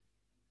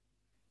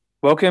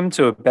Welcome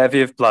to A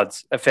Bevy of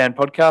Bloods, a fan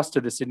podcast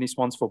of the Sydney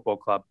Swans Football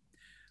Club.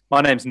 My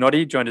name's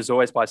Noddy, joined as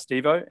always by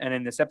Stevo, and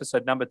in this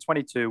episode number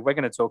 22, we're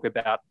going to talk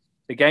about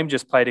the game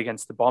just played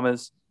against the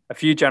Bombers, a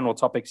few general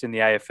topics in the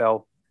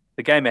AFL,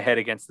 the game ahead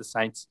against the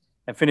Saints,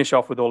 and finish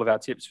off with all of our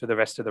tips for the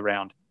rest of the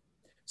round.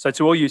 So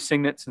to all you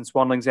Signets and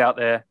Swanlings out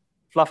there,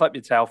 fluff up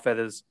your tail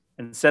feathers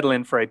and settle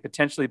in for a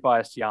potentially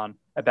biased yarn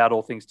about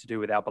all things to do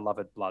with our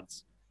beloved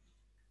Bloods.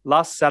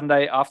 Last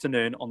Saturday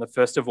afternoon on the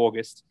 1st of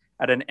August,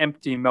 at an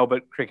empty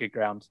Melbourne cricket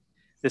ground,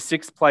 the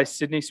sixth place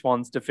Sydney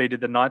Swans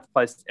defeated the ninth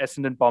place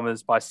Essendon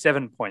Bombers by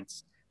 7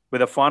 points,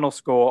 with a final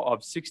score of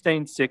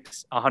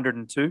 16-6,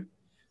 102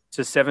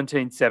 to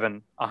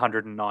 17-7,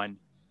 109.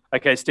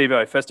 Okay,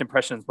 Stevo, first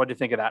impressions. What do you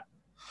think of that?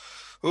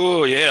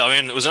 Oh, yeah. I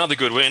mean, it was another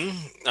good win.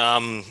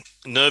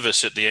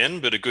 Nervous at the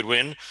end, but a good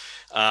win.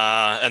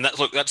 And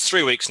that's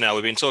 3 weeks now.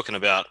 We've been talking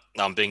about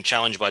being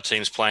challenged by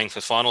teams playing for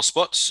final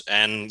spots,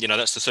 and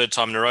that's the third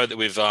time in a row that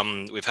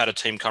we've had a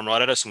team come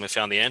right at us, and we've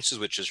found the answers,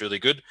 which is really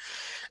good.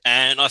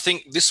 And I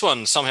think this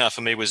one somehow for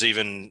me was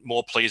even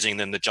more pleasing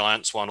than the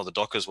Giants one or the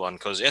Dockers one,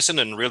 because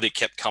Essendon really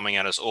kept coming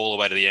at us all the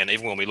way to the end,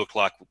 even when we looked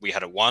like we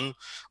had it won.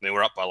 I mean,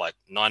 we're up by like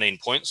 19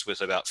 points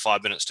with about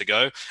 5 minutes to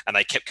go, and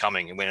they kept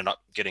coming, and we ended up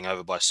getting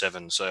over by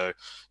 7. So,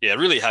 yeah,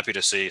 really happy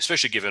to see,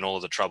 especially given all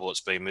of the trouble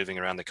it's been moving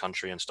around the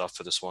country and stuff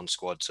for the Swan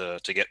squad to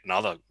get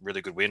another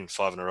really good win,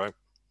 5 in a row.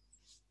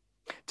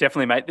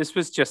 Definitely, mate. This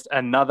was just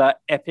another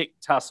epic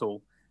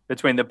tussle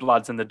between the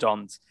Bloods and the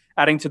Dons,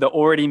 adding to the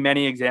already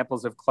many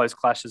examples of close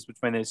clashes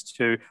between these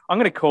two. I'm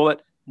going to call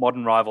it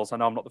modern rivals. I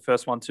know I'm not the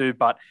first one to,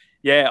 but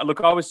yeah,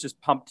 look, I was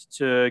just pumped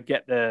to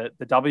get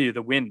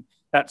the win.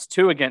 That's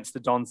 2 against the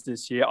Dons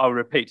this year. I'll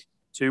repeat,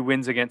 2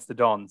 wins against the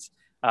Dons.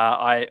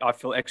 I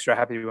feel extra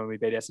happy when we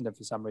beat Essendon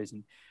for some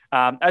reason.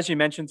 As you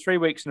mentioned, 3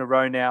 weeks in a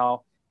row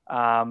now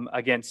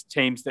against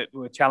teams that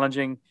were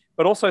challenging,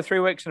 but also 3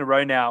 weeks in a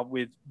row now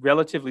with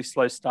relatively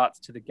slow starts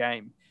to the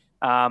game.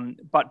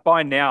 But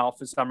by now,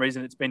 for some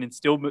reason, it's been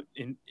instilled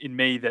in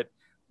me that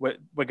we're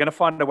going to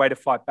find a way to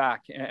fight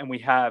back, and we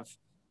have,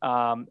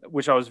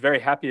 which I was very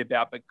happy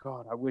about. But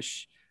God, I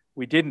wish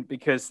we didn't,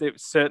 because it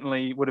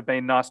certainly would have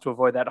been nice to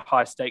avoid that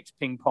high stakes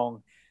ping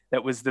pong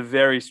that was the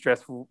very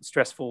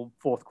stressful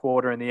fourth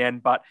quarter in the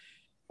end. But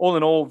all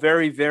in all,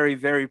 very, very,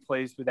 very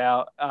pleased with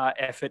our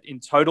effort in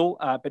total,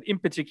 but in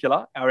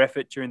particular, our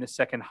effort during the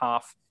second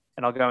half.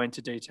 And I'll go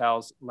into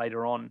details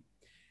later on.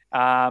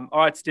 All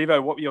right,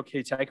 Stevo, what were your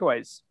key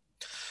takeaways?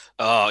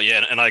 Oh,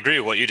 yeah, and I agree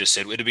with what you just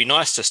said. It'd be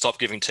nice to stop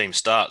giving teams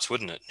starts,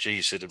 wouldn't it?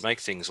 Geez, it'd make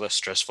things less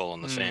stressful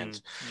on the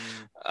fans.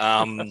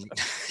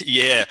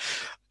 Yeah,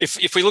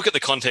 if we look at the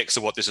context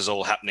of what this is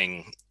all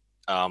happening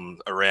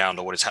around,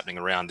 or what is happening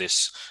around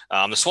this,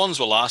 the Swans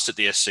were last at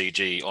the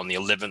SCG on the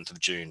 11th of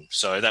June.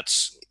 So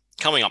that's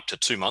coming up to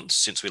 2 months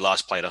since we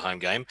last played a home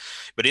game.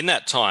 But in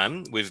that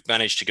time, we've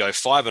managed to go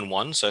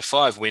 5-1, so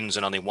 5 wins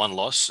and only 1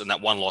 loss. And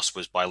that 1 loss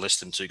was by less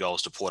than 2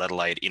 goals to Port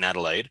Adelaide in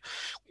Adelaide.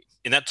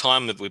 In that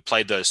time that we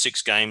played those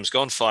 6 games,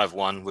 gone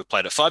 5-1, we've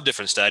played at 5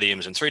 different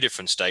stadiums in 3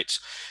 different states,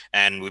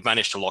 and we've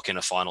managed to lock in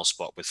a final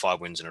spot with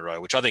 5 wins in a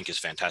row, which I think is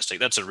fantastic.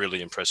 That's a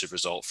really impressive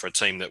result for a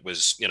team that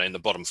was, in the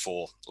bottom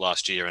 4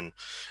 last year, and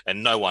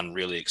no one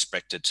really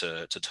expected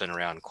to turn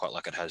around quite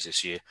like it has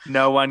this year.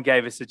 No one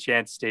gave us a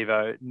chance,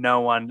 Stevo.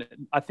 No one.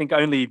 I think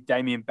only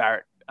Damien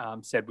Barrett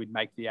said we'd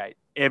make the 8.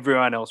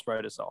 Everyone else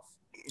wrote us off.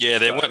 Yeah,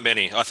 there weren't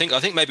many. I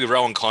think maybe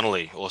Rowan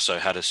Connolly also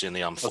had us in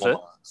the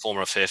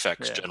former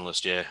Fairfax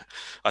journalist. Yeah,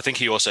 I think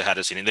he also had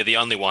us in. They're the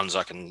only ones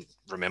I can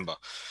remember.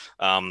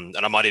 And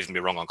I might even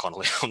be wrong on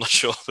Connolly. I'm not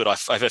sure, but I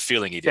have a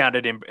feeling he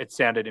did. It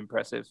sounded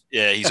impressive.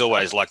 Yeah, he's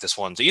always like the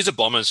Swans. He's a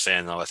Bombers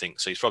fan, though, I think,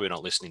 so he's probably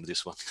not listening to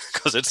this one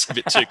because it's a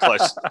bit too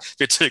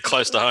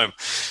close to home.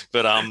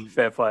 But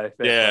fair play.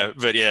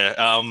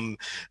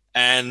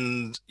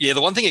 And yeah,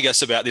 the one thing I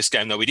guess about this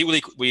game, though,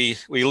 we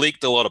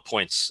leaked a lot of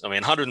points. I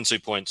mean, 102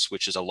 points,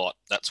 which is a lot.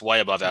 That's way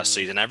above our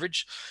season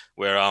average.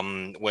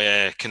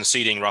 We're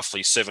conceding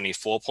roughly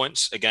 74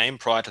 points a game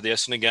prior to the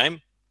Essendon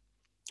game.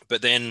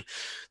 But then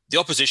the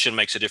opposition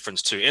makes a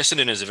difference too.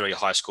 Essendon is a very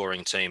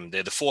high-scoring team.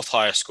 They're the 4th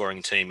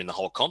highest-scoring team in the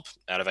whole comp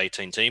out of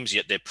 18 teams,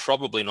 yet they're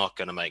probably not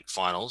going to make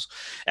finals.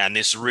 And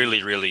this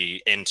really,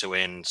 really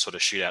end-to-end sort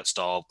of shootout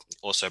style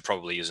also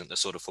probably isn't the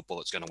sort of football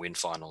that's going to win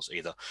finals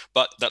either.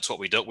 But that's what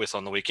we dealt with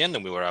on the weekend,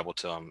 and we were able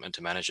to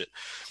manage it.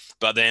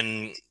 But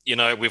then,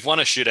 we've won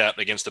a shootout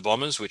against the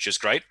Bombers, which is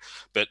great,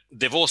 but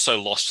they've also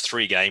lost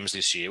 3 games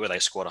this year where they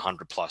scored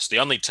 100 plus. The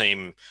only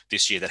team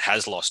this year that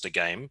has lost a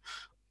game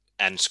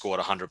and scored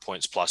 100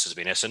 points plus has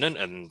been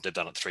Essendon, and they've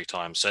done it 3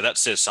 times. So that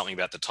says something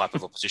about the type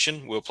of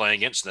opposition we're playing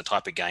against and the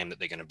type of game that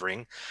they're going to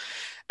bring.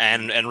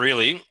 And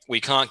really, we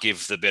can't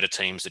give the better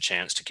teams the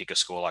chance to kick a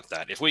score like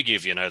that. If we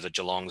give, the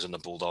Geelongs and the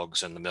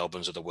Bulldogs and the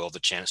Melbournes of the world the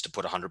chance to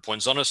put 100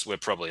 points on us, we're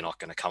probably not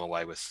going to come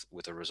away with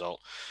a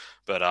result.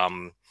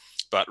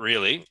 But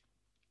really,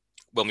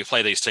 when we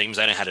play these teams,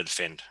 they don't know how to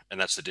defend. And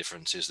that's the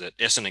difference, is that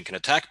Essendon can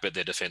attack, but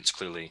their defence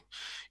clearly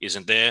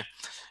isn't there.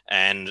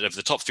 And of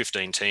the top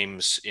 15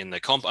 teams in the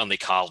comp, only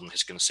Carlton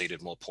has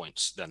conceded more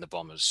points than the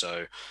Bombers.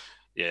 So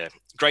Yeah,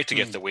 great to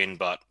get the win,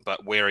 but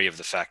wary of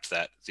the fact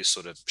that this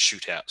sort of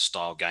shootout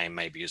style game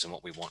maybe isn't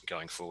what we want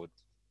going forward.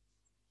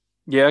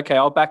 Yeah, okay.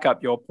 I'll back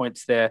up your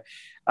points there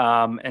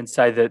and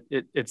say that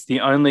it's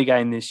the only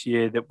game this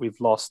year that we've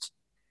lost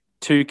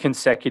two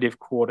consecutive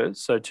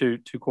quarters, so two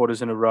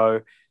quarters in a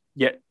row,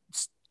 yet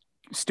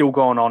still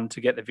gone on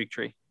to get the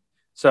victory.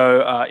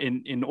 So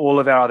in all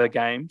of our other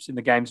games, in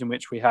the games in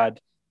which we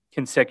had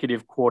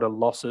consecutive quarter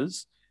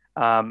losses,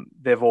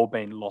 they've all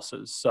been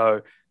losses.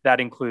 So that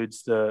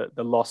includes the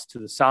loss to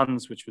the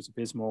Suns, which was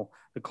abysmal,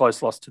 the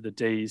close loss to the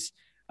D's,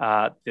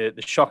 the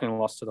shocking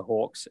loss to the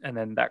Hawks, and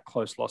then that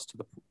close loss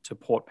to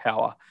Port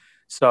Power.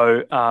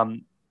 So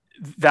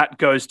that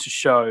goes to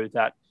show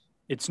that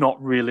it's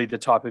not really the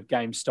type of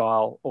game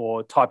style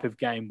or type of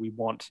game we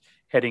want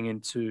heading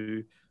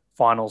into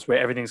finals, where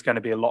everything's going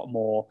to be a lot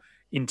more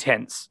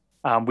intense.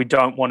 We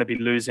don't want to be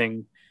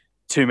losing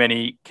too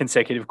many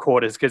consecutive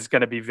quarters because it's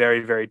going to be very,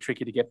 very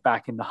tricky to get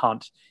back in the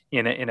hunt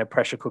in a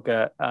pressure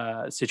cooker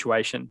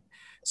situation.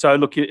 So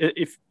look,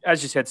 if,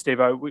 as you said,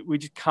 Stevo, we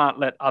just can't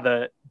let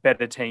other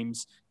better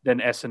teams than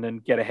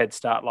Essendon get a head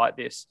start like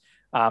this,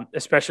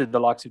 especially the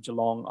likes of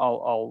Geelong.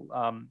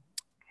 I'll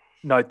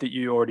note that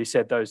you already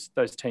said those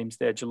teams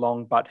there,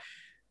 Geelong, but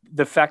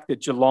the fact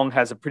that Geelong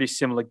has a pretty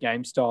similar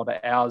game style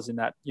to ours in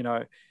that,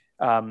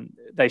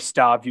 they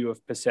starve you of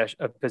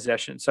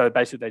possession. So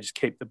basically they just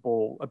keep the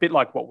ball a bit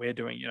like what we're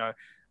doing,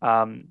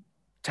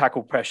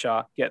 tackle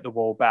pressure, get the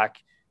ball back,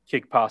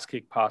 kick pass,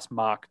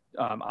 mark,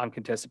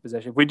 uncontested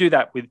possession. If we do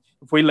that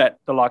if we let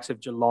the likes of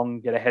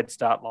Geelong get a head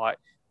start like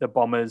the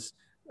Bombers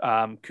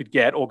could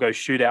get, or go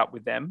shootout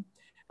with them,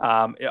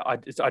 I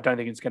don't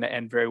think it's going to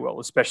end very well,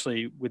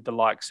 especially with the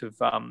likes of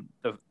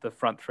the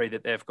front three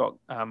that they've got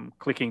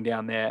clicking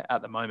down there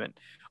at the moment.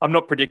 I'm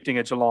not predicting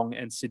a Geelong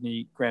and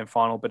Sydney grand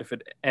final, but if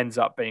it ends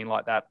up being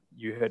like that,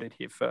 you heard it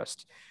here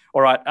first.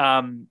 All right,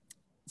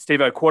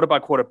 Stevo, quarter by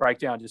quarter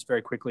breakdown just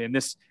very quickly, and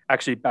this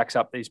actually backs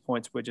up these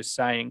points we're just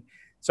saying.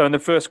 So in the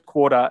first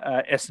quarter,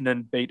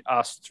 Essendon beat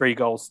us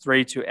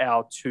 3-3 to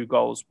our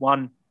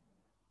 2-1.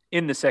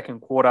 In the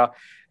second quarter,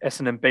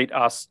 Essendon beat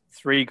us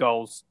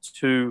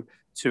 3-2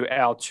 to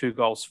our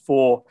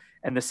 2-4.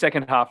 And the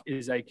second half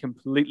is a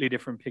completely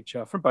different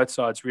picture from both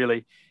sides,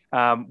 really.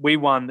 We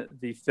won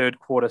the third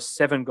quarter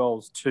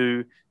 7-2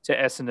 to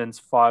Essendon's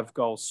 5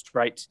 goals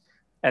straight.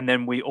 And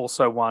then we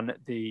also won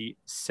the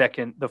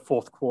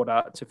fourth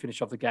quarter to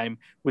finish off the game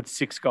with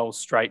 6 goals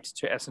straight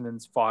to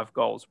Essendon's 5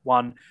 goals.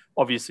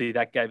 Obviously,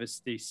 that gave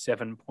us the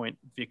 7-point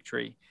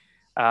victory.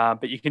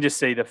 But you can just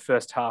see the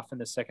first half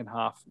and the second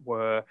half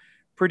were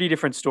pretty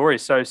different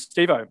stories. So,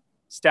 Stevo,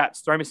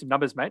 stats, throw me some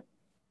numbers, mate.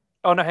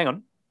 Oh, no, hang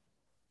on.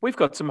 We've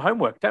got some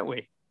homework, don't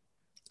we?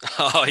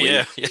 Oh,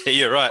 yeah,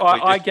 you're right.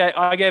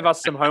 I gave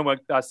us some homework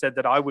that I said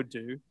that I would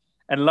do.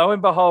 And lo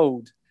and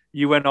behold,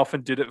 you went off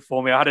and did it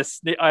for me. I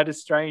had a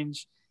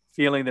strange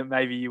feeling that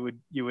maybe you would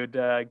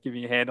give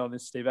me a hand on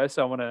this, Stevo.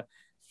 So I want to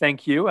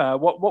thank you.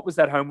 What was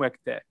that homework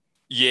there?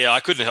 Yeah, I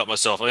couldn't help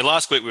myself. I mean,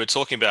 last week we were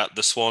talking about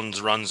the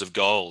Swans' runs of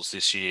goals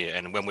this year,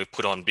 and when we've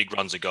put on big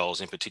runs of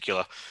goals in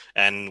particular,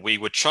 and we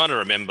were trying to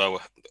remember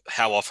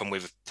how often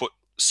we've put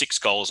 6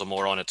 goals or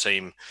more on a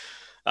team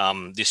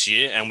this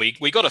year, and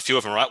we got a few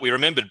of them right. We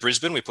remembered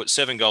Brisbane. We put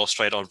 7 goals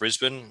straight on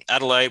Brisbane.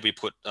 Adelaide, we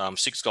put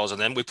 6 goals on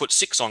them. We put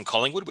 6 on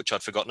Collingwood, which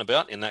I'd forgotten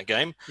about in that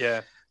game.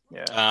 Yeah.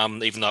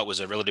 Even though it was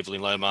a relatively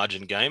low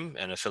margin game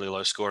and a fairly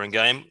low scoring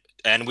game.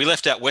 And we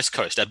left out West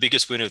Coast, our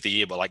biggest win of the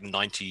year by like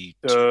 90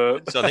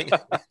 points, I think.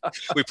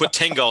 We put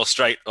 10 goals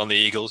straight on the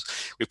Eagles.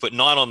 We put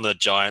 9 on the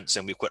Giants,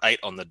 and we put 8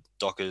 on the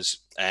Dockers.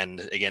 And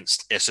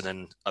against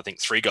Essendon, I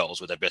think 3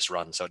 goals were their best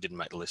run, so it didn't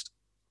make the list.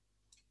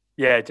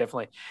 Yeah,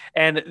 definitely.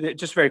 And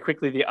just very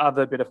quickly, the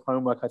other bit of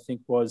homework, I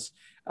think, was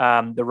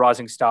the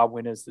Rising Star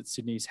winners that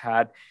Sydney's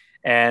had.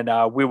 And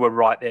we were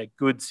right there.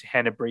 Goods,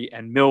 Hanbury,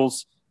 and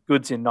Mills.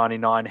 Goods in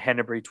 99,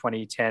 Hanbury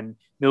 2010,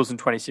 Mills in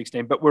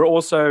 2016. But we're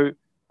also,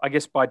 I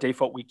guess by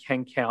default, we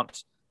can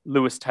count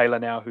Lewis Taylor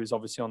now, who's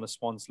obviously on the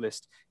Swans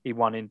list. He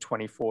won in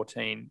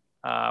 2014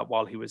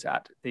 while he was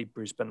at the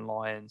Brisbane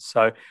Lions.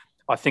 So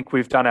I think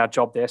we've done our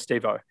job there,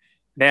 Stevo.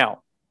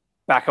 Now,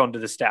 back onto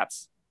the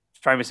stats.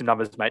 Throw me some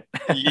numbers, mate.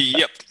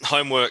 Yep,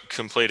 homework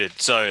completed.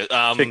 So,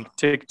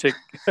 tick.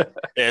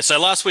 Yeah. So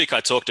last week I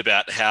talked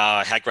about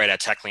how great our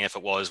tackling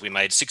effort was. We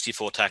made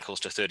 64 tackles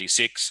to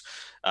 36,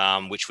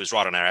 which was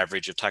right on our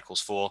average of tackles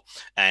for,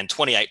 and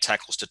 28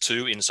 tackles to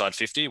 2 inside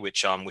 50,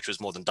 which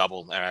was more than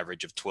double our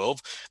average of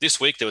 12. This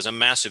week there was a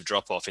massive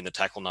drop off in the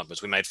tackle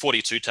numbers. We made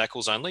 42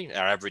 tackles only.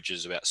 Our average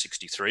is about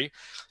 63.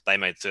 They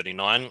made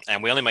 39,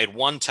 and we only made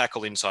 1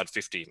 tackle inside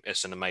 50.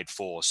 Essendon made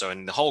 4. So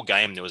in the whole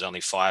game there was only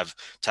 5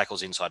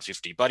 tackles inside 50.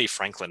 Buddy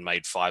Franklin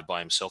made 5 by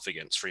himself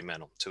against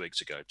Fremantle 2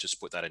 weeks ago. Just to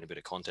put that in a bit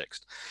of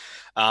context.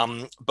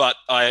 But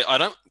I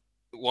don't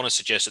want to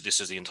suggest that this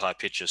is the entire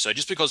picture. So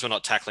just because we're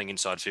not tackling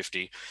inside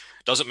 50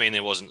 doesn't mean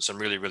there wasn't some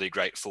really, really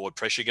great forward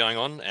pressure going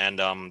on. And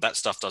that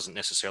stuff doesn't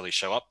necessarily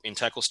show up in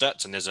tackle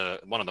stats. And there's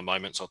one of the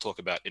moments I'll talk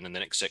about in the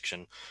next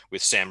section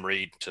with Sam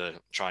Reid to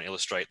try and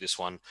illustrate this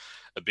one.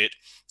 a bit.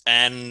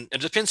 And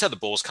it depends how the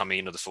ball's coming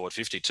into the forward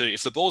 50 too.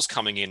 If the ball's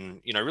coming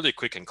in, really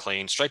quick and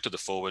clean, straight to the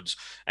forwards,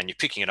 and you're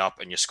picking it up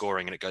and you're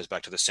scoring and it goes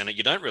back to the centre,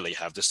 you don't really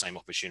have the same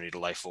opportunity to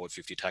lay forward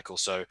 50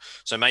 tackles. So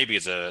maybe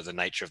the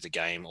nature of the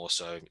game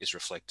also is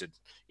reflected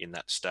in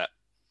that stat.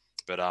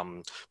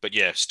 But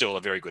yeah, still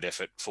a very good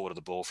effort forward of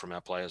the ball from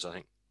our players, I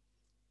think.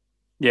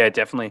 Yeah,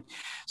 definitely.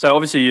 So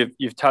obviously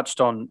you've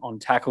touched on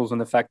tackles and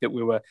the fact that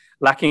we were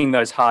lacking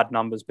those hard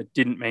numbers, but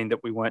didn't mean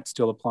that we weren't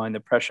still applying the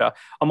pressure.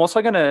 I'm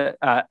also going to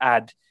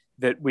add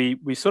that we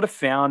sort of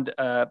found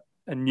a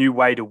new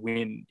way to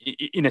win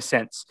in a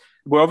sense.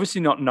 We're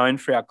obviously not known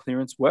for our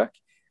clearance work,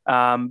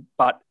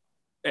 but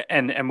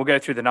we'll go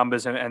through the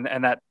numbers and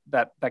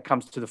that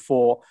comes to the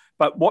fore.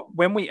 But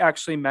when we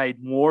actually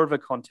made more of a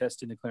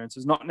contest in the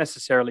clearances, not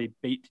necessarily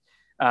beat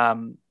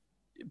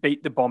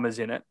the Bombers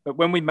in it, but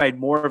when we made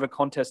more of a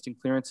contest in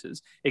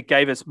clearances, it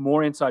gave us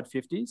more inside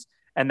 50s,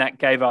 and that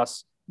gave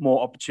us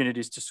more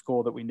opportunities to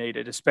score that we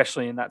needed,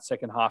 especially in that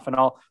second half. And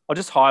I'll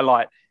just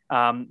highlight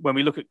when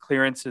we look at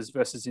clearances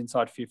versus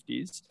inside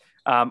 50s,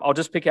 I'll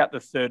just pick out the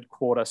third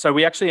quarter. So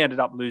we actually ended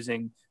up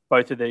losing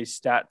both of these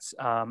stats.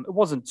 It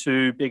wasn't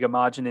too big a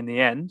margin in the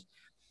end,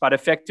 but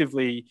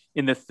effectively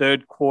in the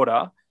third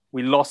quarter,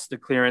 we lost the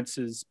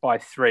clearances by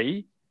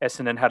 3.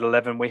 Essendon had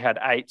 11, we had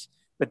 8,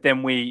 but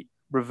then we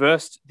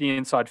reversed the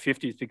inside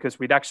 50s because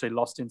we'd actually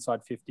lost inside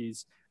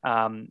 50s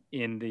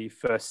in the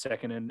first,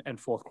 second and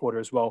fourth quarter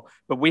as well.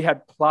 But we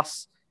had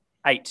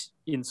 +8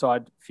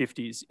 inside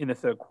 50s in the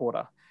third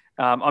quarter.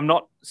 I'm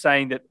not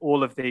saying that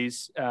all of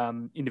these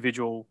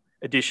individual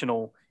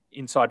additional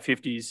inside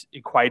 50s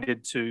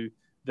equated to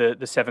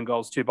the 7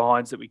 goals, 2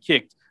 behinds that we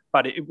kicked,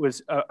 but it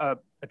was a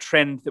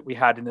trend that we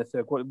had in the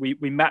third quarter.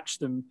 We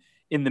matched them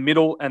in the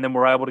middle, and then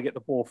we're able to get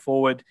the ball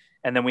forward,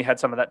 and then we had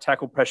some of that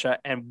tackle pressure,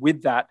 and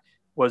with that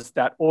was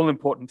that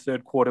all-important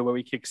third quarter where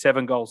we kicked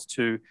 7 goals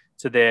to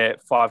their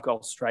 5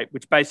 goals straight,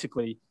 which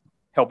basically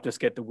helped us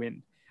get the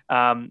win.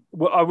 I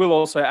will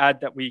also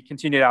add that we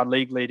continued our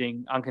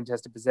league-leading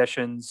uncontested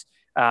possessions.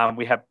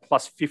 We had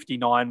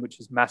 +59, which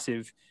is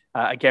massive,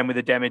 again, with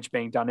the damage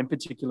being done, in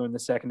particular in the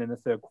second and the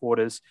third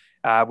quarters,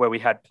 where we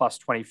had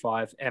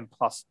 +25 and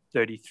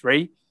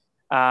 +33.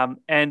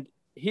 And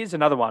here's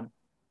another one.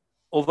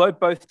 Although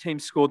both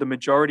teams scored the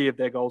majority of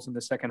their goals in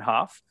the second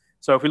half,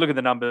 so if we look at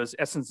the numbers,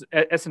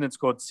 Essendon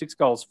scored 6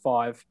 goals,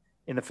 5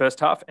 in the first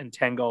half and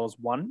 10 goals,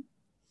 1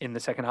 in the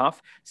second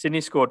half.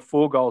 Sydney scored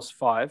 4 goals,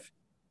 5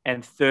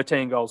 and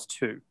 13 goals,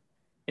 2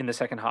 in the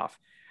second half.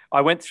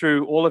 I went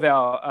through all of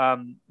our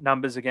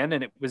numbers again,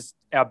 and it was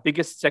our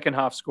biggest second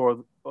half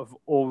score of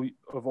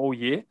all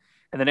year.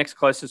 And the next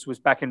closest was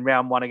back in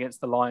round 1 against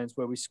the Lions,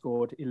 where we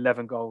scored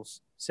 11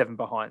 goals, 7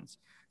 behinds.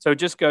 So it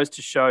just goes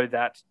to show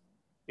that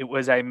it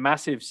was a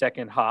massive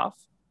second half,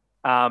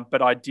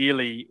 but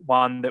ideally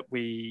one that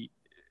we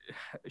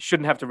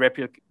shouldn't have to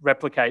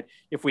replicate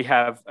if we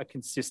have a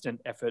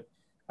consistent effort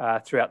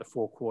throughout the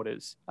 4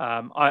 quarters.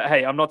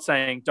 I'm not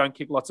saying don't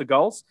kick lots of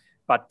goals,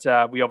 but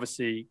we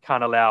obviously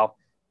can't allow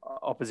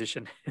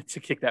opposition to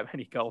kick that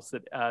many goals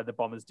that the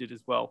Bombers did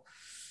as well.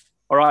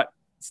 All right,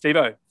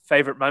 Stevo,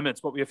 favourite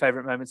moments. What were your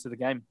favourite moments of the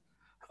game?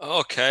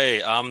 Okay,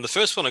 the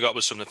first one I got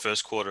was from the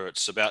first quarter.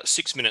 It's about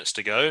 6 minutes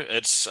to go.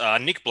 It's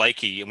Nick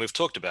Blakey, and we've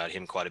talked about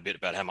him quite a bit,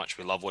 about how much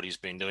we love what he's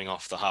been doing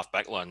off the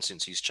half-back line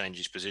since he's changed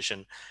his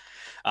position.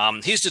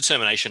 His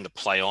determination to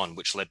play on,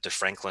 which led to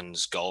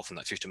Franklin's goal from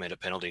that 50-metre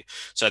penalty.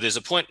 So there's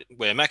a point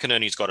where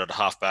McInerney's got it a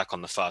half-back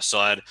on the far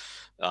side.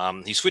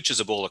 He switches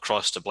the ball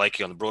across to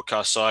Blakey on the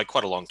broadcast side,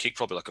 quite a long kick,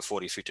 probably like a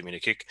 40, 50-metre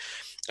kick.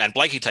 And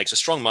Blakey takes a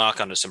strong mark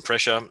under some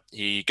pressure.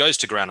 He goes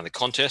to ground in the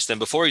contest. Then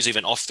before he's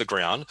even off the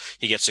ground,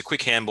 he gets a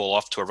quick handball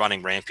off to a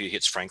running Rampier,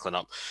 hits Franklin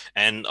up.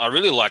 And I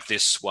really like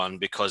this one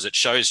because it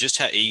shows just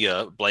how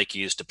eager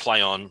Blakey is to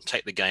play on,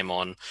 take the game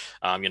on,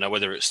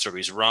 whether it's through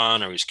his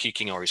run or his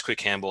kicking or his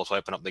quick handball to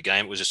open up the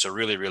game. It was just a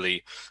really,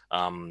 really,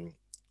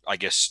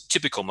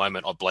 typical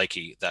moment of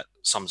Blakey that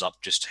sums up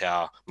just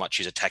how much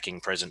his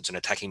attacking presence and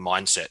attacking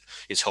mindset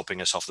is helping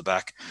us off the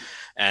back.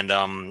 And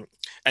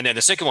then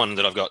the second one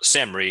that I've got,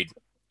 Sam Reid.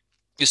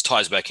 This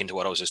ties back into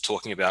what I was just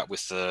talking about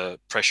with the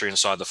pressure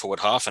inside the forward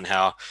half and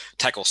how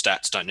tackle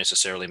stats don't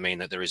necessarily mean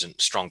that there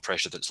isn't strong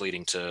pressure that's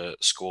leading to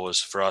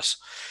scores for us.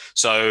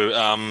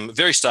 So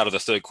very start of the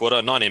third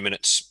quarter, 19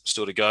 minutes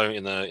still to go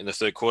in the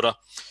third quarter.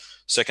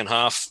 Second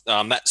half,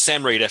 that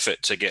Sam Reid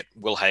effort to get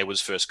Will Hayward's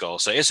first goal.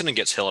 So Essendon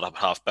gets held up at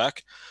half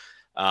back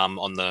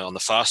on the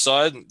far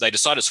side. They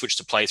decide to switch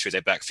to play through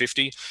their back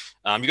 50.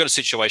 You've got a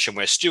situation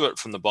where Stewart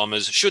from the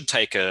Bombers should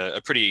take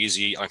a pretty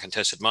easy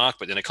uncontested mark,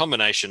 but then a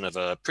combination of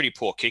a pretty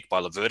poor kick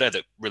by Laverde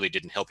that really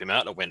didn't help him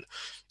out. It went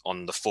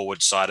on the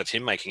forward side of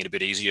him, making it a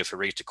bit easier for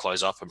Reid to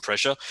close up and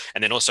pressure.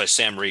 And then also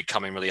Sam Reid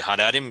coming really hard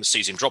at him,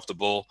 sees him drop the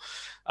ball.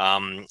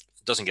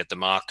 Doesn't get the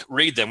mark.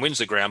 Reid then wins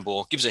the ground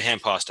ball, gives a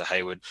hand pass to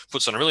Hayward,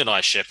 puts on a really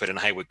nice shepherd, and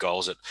Hayward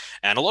goals it.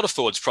 And a lot of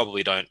forwards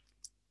probably don't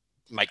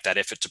make that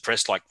effort to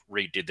press like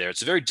Reid did there.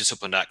 It's a very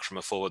disciplined act from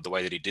a forward, the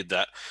way that he did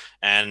that.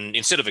 And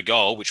instead of a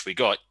goal, which we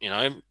got,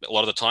 a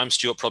lot of the time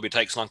Stewart probably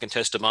takes an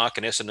uncontested mark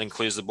and Essendon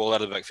clears the ball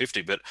out of the back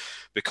 50. But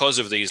because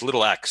of these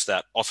little acts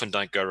that often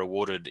don't go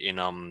rewarded in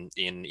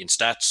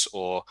stats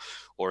or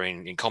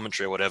in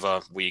commentary or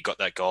whatever, we got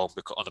that goal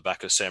on the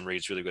back of Sam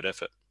Reid's really good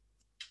effort.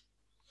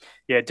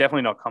 Yeah,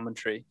 definitely not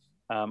commentary.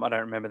 I don't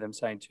remember them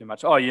saying too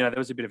much. Oh, there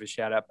was a bit of a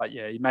shout out, but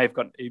yeah, he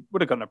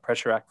would have gotten a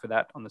pressure act for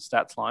that on the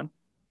stats line.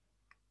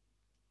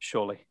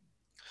 Surely.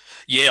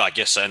 Yeah, I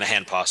guess so. And a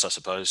hand pass, I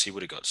suppose he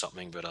would have got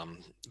something.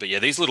 But yeah,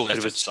 these little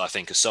efforts I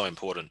think are so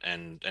important,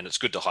 and it's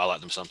good to highlight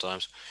them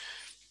sometimes.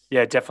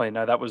 Yeah, definitely.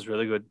 No, that was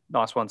really good.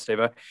 Nice one,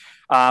 Stevo.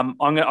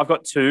 I've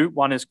got two.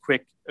 One is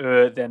quick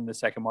than the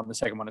second one. The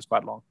second one is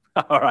quite long.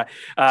 All right.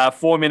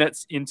 4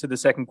 minutes into the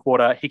second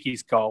quarter,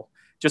 Hickey's goal.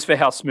 Just for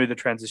how smooth the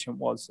transition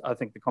was. I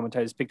think the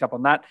commentators picked up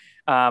on that.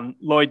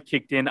 Lloyd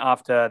kicked in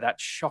after that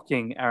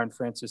shocking Aaron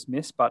Francis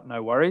miss, but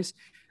no worries.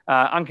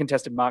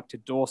 Uncontested mark to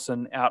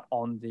Dawson out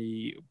on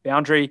the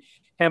boundary.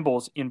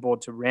 Handball's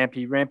inboard to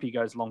Rampy. Rampy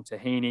goes long to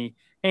Heaney.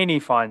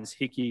 Heaney finds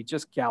Hickey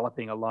just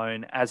galloping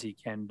alone as he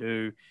can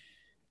do.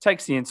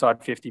 Takes the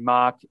inside 50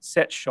 mark.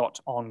 Set shot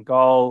on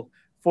goal.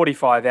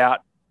 45 out,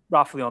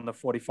 roughly on the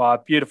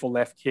 45. Beautiful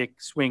left kick.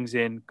 Swings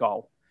in,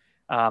 goal.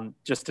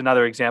 Just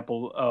another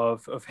example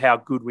of how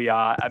good we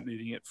are at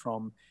moving it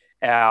from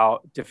our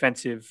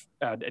defensive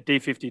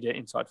D50 to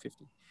inside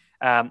 50.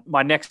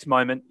 My next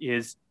moment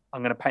is,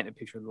 I'm going to paint the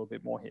picture a little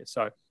bit more here.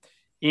 So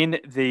in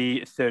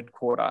the third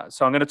quarter,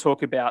 so I'm going to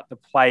talk about the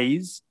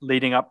plays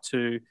leading up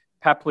to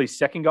Papley's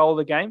second goal of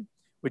the game,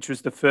 which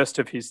was the first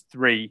of his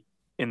three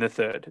in the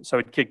third. So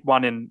he kicked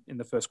one in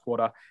the first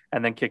quarter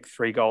and then kicked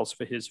 3 goals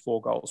for his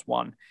 4 goals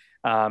won.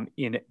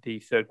 In the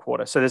third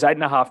quarter. So there's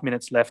 8.5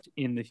 minutes left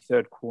in the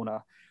third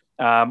quarter.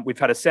 We've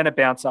had a centre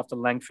bounce after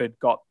Langford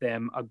got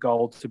them a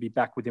goal to be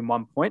back within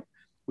 1 point.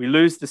 We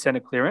lose the centre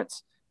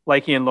clearance.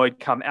 Blakey and Lloyd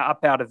come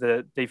up out of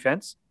the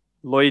defence.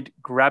 Lloyd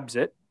grabs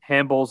it,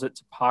 handballs it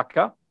to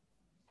Parker,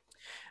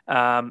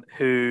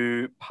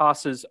 who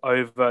passes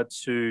over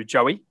to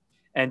Joey.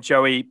 And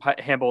Joey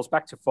handballs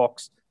back to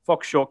Fox.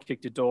 Fox short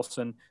kick to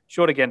Dawson.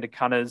 Short again to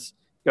Cunners.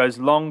 Goes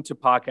long to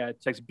Parker.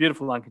 Takes a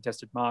beautiful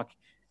uncontested mark.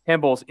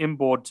 Handballs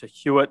inboard to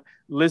Hewitt.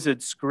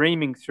 Lizard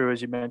screaming through,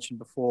 as you mentioned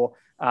before.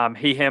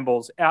 He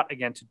handballs out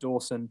again to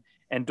Dawson.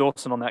 And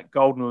Dawson on that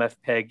golden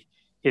left peg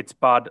hits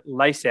Bud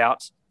lace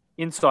out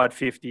inside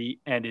 50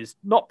 and is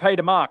not paid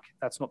a mark.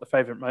 That's not the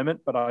favourite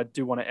moment, but I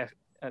do want to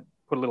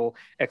put a little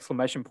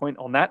exclamation point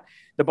on that.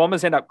 The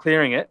Bombers end up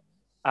clearing it.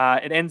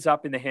 It ends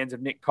up in the hands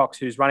of Nick Cox,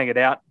 who's running it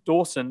out.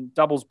 Dawson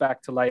doubles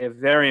back to lay a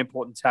very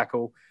important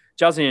tackle.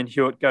 Juzzy and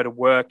Hewitt go to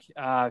work.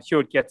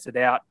 Hewitt gets it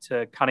out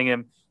to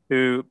Cunningham,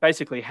 who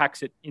basically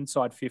hacks it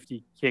inside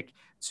 50 kick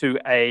to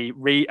a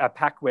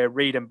pack where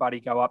Reid and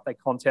Buddy go up. They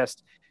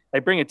contest. They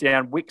bring it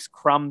down. Wicks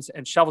crumbs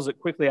and shovels it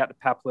quickly out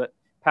to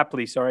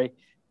Papley,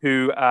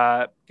 who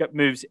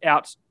moves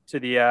out to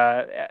the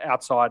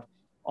outside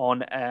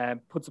on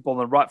and puts the ball on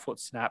the right foot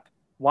snap.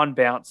 One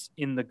bounce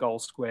in the goal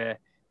square,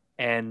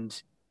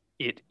 and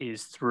it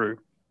is through.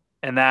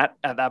 And that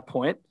at that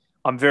point,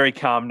 I'm very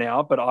calm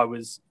now, but I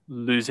was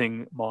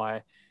losing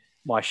my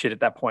shit at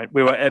that point.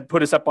 It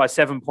put us up by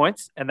 7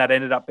 points, and that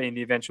ended up being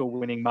the eventual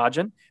winning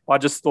margin. I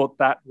just thought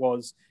that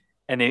was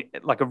a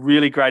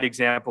really great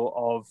example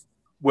of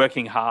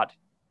working hard.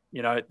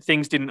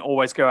 Things didn't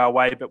always go our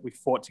way, but we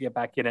fought to get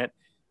back in it,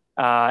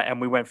 and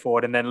we went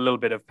forward. And then a little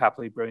bit of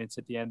Papley brilliance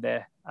at the end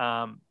there.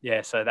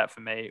 So that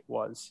for me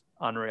was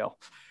unreal.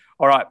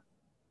 All right.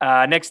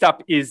 Next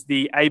up is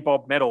the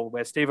ABOB medal,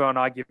 where Stevo and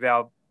I give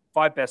our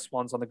 5 best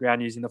Swans on the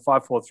ground using the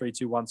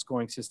 5-4-3-2-1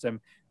 scoring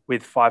system,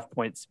 with 5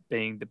 points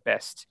being the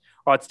best.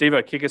 All right,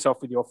 Stevo, kick us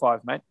off with your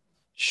 5, mate.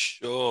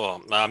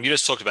 Sure. You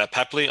just talked about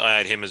Papley. I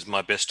had him as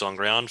my best on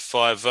ground.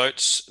 5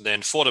 votes,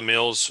 then 4 to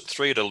Mills,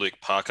 3 to Luke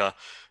Parker,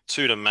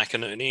 2 to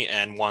McInerney,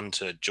 and 1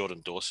 to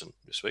Jordan Dawson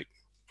this week.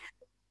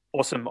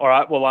 Awesome. All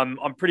right. Well,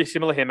 I'm pretty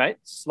similar here, mate.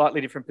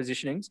 Slightly different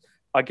positionings.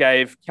 I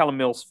gave Callum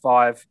Mills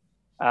 5,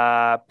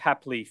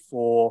 Papley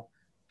 4,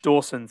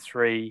 Dawson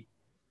 3,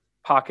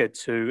 Parker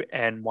 2,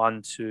 and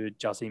 1 to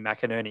Juzzy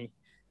McInerney.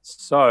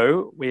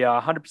 So we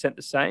are 100%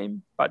 the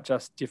same, but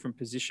just different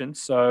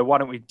positions. So why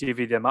don't we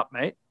divvy them up,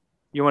 mate?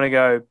 You want to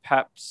go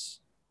Paps,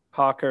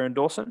 Parker, and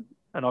Dawson?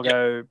 And I'll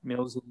go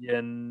Mills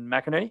and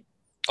McInerney?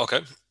 Okay.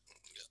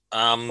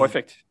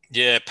 Perfect.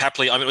 Yeah,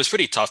 Papley. I mean, it was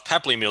pretty tough.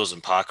 Papley, Mills,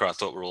 and Parker, I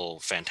thought were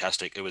all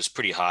fantastic. It was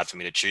pretty hard for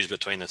me to choose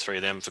between the 3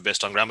 of them for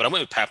best on ground, but I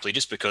went with Papley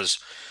just because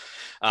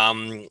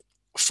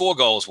 4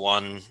 goals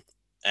won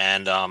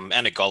and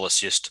a goal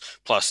assist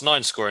plus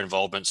 9 score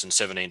involvements and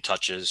 17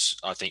 touches,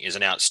 I think is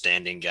an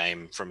outstanding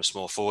game from a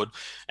small forward.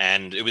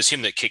 And it was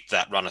him that kicked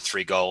that run of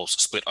 3 goals,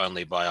 split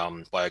only by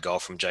a goal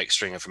from Jake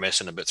Stringer from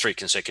Essendon, but 3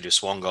 consecutive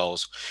Swan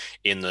goals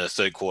in the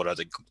third quarter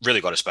that really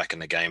got us back in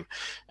the game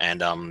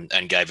and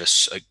gave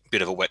us a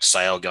bit of a wet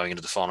sail going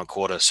into the final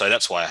quarter. So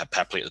that's why I had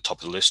Papley at the top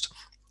of the list.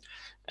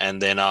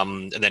 And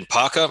then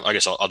Parker, I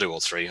guess I'll do all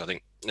 3. I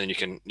think then you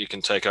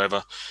can take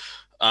over.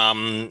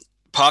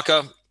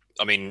 Parker,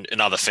 I mean,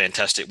 another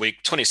fantastic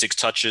week. 26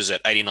 touches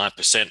at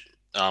 89%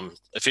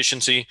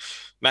 efficiency,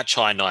 match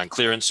high 9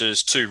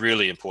 clearances, 2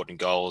 really important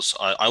goals.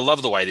 I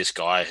love the way this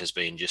guy has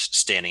been just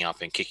standing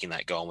up and kicking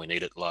that goal. We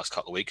need it the last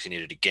couple of weeks. He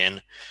needed it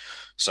again.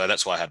 So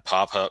that's why I had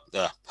Parker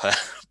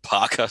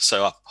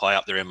so high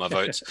up there in my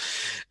votes.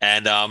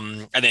 And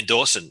then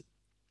Dawson.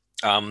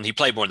 He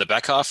played more in the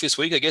back half this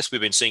week. I guess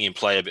we've been seeing him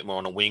play a bit more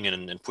on a wing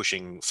and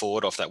pushing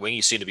forward off that wing.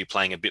 He seemed to be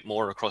playing a bit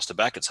more across the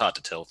back. It's hard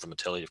to tell from a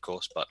telly, of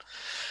course, but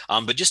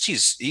just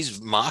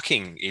his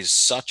marking is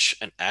such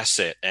an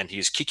asset, and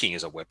his kicking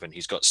is a weapon.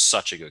 He's got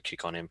such a good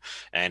kick on him,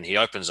 and he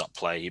opens up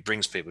play. He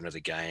brings people into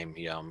the game.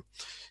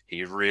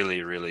 He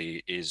really,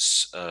 really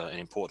is an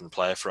important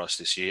player for us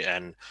this year.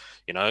 And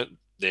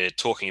they're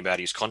talking about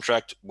his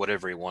contract.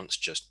 Whatever he wants,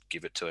 just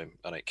give it to him.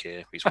 I don't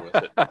care. He's worth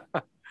it.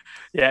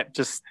 Yeah,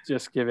 just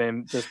give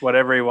him just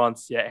whatever he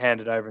wants. Yeah,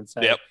 hand it over and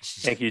say, yep.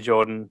 Thank you,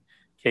 Jordan.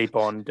 Keep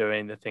on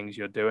doing the things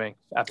you're doing.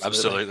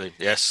 Absolutely.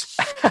 Yes.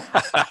 All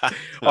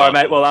right,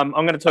 mate. Well, I'm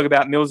going to talk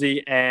about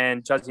Millsy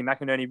and Judgy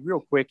McInerney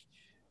real quick.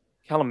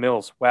 Callum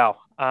Mills, wow.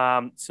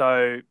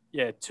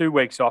 2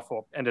 weeks off,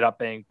 or ended up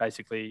being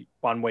basically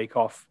 1 week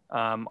off,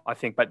 I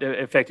think, but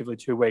effectively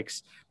 2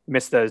 weeks.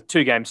 Missed the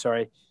 2 games,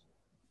 sorry.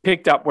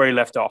 Picked up where he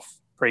left off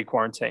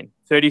pre-quarantine.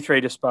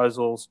 33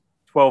 disposals,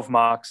 12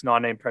 marks,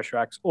 19 pressure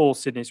acts, all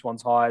Sydney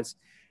Swans highs,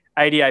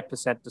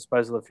 88%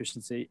 disposal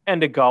efficiency,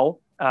 and a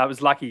goal. It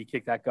was lucky he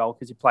kicked that goal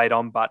because he played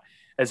on, but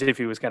as if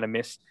he was going to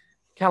miss.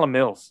 Callum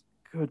Mills,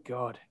 good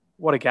God,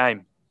 what a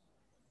game.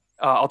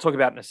 I'll talk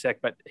about it in a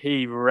sec, but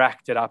he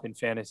racked it up in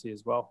fantasy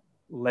as well.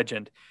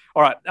 Legend.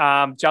 All right,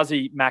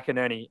 Juzzy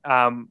McInerney.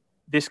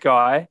 This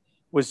guy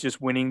was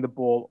just winning the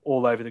ball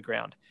all over the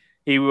ground.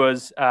 He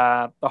was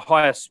the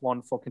highest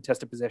Swan for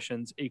contested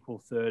possessions, equal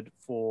third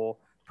for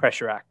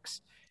pressure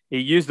acts. He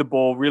used the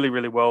ball really,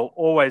 really well,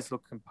 always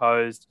looked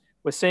composed.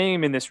 We're seeing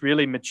him in this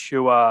really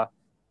mature,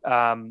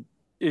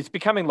 it's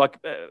becoming like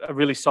a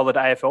really solid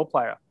AFL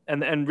player,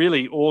 and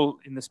really all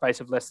in the space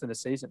of less than a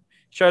season.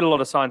 Showed a lot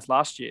of signs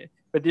last year,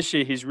 but this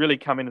year he's really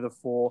come into the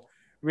fore,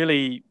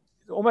 really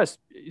almost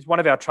is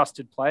one of our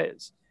trusted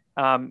players,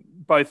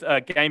 both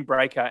a game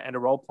breaker and a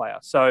role player.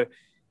 So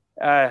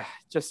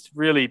just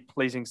really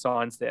pleasing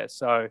signs there.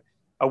 So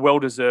a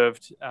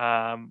well-deserved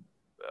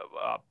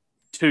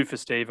 2 for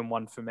Steve and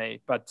 1 for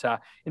me. But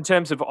in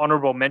terms of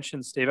honourable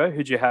mentions, Stevo,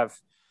 who'd you have?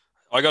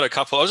 I got a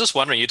couple. I was just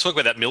wondering, you talk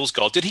about that Mills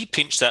goal. Did he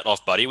pinch that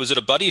off Buddy? Was it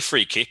a Buddy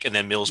free kick and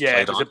then Mills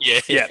played on?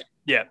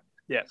 Yeah.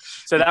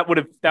 So that would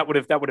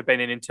have been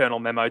an internal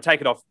memo.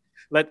 Take it off.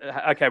 We're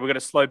going to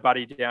slow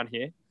Buddy down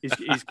here.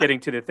 He's getting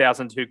to the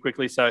 1,000 too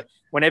quickly. So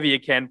whenever you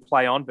can,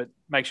 play on, but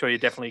make sure you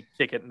definitely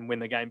kick it and win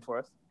the game for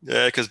us.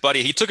 Yeah, because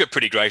Buddy, he took it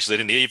pretty graciously,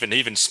 didn't he?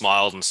 Even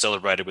smiled and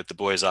celebrated with the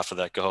boys after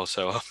that goal.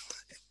 So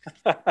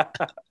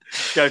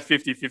go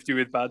 50-50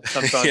 with Bud.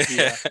 Sometimes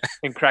he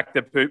can crack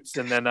the poops,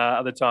 and then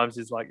other times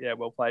he's like, yeah,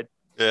 well played.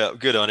 Yeah,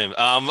 good on him.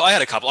 I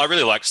had a couple. I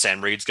really liked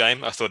Sam Reid's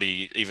game. I thought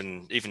he,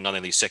 even not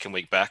only second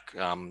week back,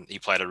 he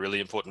played a really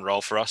important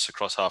role for us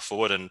across half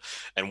forward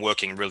and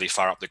working really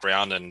far up the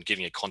ground and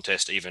giving a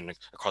contest even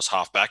across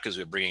half back as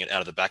we're bringing it out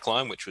of the back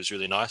line, which was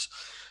really nice.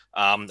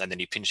 And then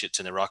he pinch hits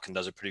in the ruck and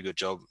does a pretty good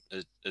job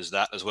as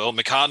that as well.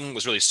 McCartan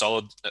was really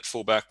solid at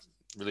fullback.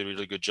 Really,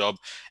 really good job.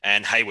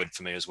 And Hayward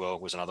for me as well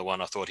was another one.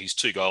 I thought his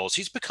 2 goals,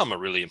 he's become a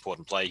really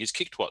important player. He's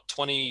kicked,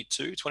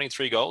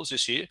 23 goals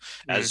this year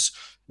as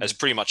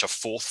pretty much a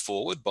 4th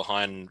forward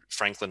behind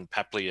Franklin,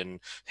 Papley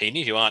and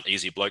Heaney, who aren't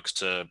easy blokes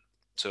to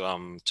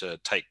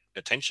take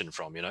attention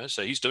from,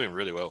 So he's doing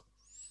really well.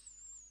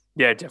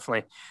 Yeah,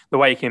 definitely. The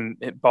way he can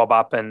bob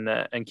up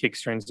and kick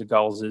strings of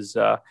goals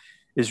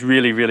is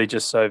really, really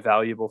just so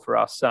valuable for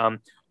us.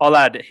 I'll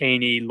add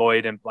Heaney,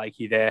 Lloyd and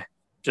Blakey there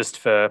just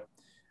for...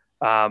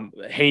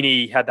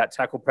 Heaney had that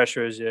tackle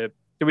pressure. Did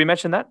we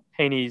mention that?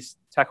 Heaney's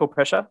tackle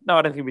pressure? No,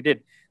 I don't think we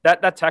did.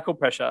 That tackle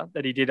pressure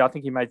that he did, I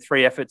think he made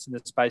 3 efforts in the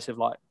space of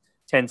like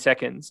 10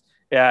 seconds.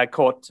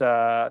 Caught,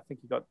 I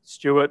think he got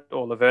Stewart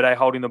or Laverde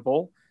holding the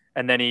ball,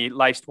 and then he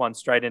laced one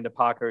straight into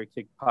Parker, who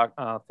kicked Parker,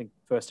 I think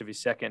first of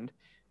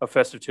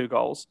 2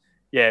 goals.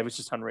 Yeah, it was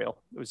just unreal.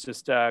 It was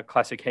just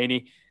classic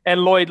Heaney.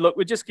 And Lloyd, look,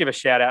 we just give a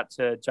shout out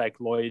to Jake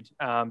Lloyd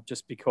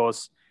just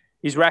because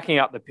he's racking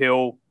up the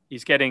pill.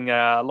 He's getting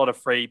a lot of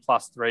free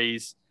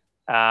 +3s,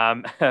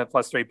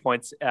 +3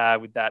 points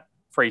with that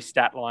free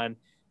stat line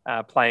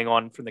playing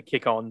on from the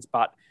kick-ons.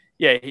 But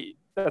yeah,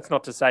 that's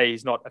not to say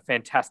he's not a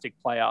fantastic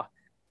player.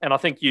 And I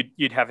think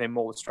you'd have him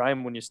all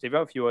Australian, wouldn't you,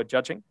 Stevo, if you were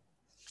judging?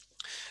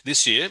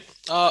 This year,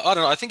 I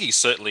don't know. I think he's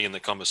certainly in the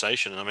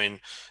conversation. I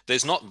mean,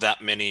 there's not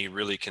that many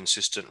really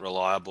consistent,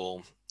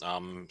 reliable,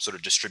 sort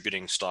of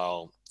distributing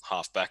style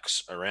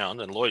halfbacks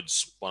around, and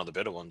Lloyd's one of the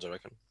better ones, I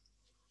reckon.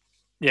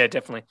 Yeah,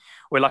 definitely.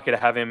 We're lucky to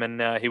have him,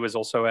 and he was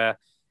also a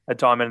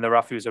diamond in the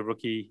rough. He was a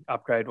rookie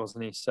upgrade,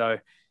 wasn't he? So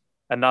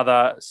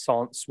another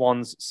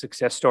Swans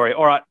success story.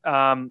 All right,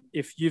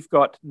 if you've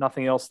got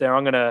nothing else there,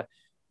 I'm going to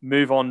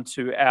move on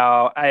to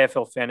our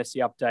AFL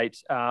fantasy update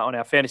on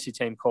our fantasy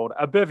team called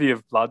A Bevy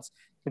of Bloods,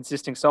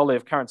 consisting solely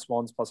of current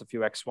Swans plus a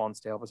few ex-Swans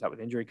to help us out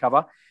with injury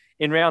cover.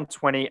 In round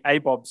 20,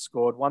 ABOB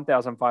scored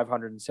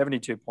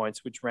 1,572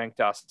 points, which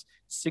ranked us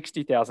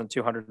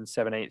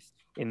 60,217th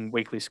in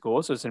weekly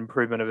scores. So it's an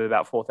improvement of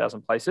about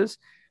 4,000 places.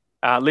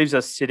 Leaves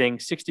us sitting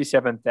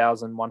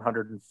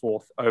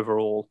 67,104th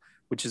overall,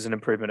 which is an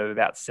improvement of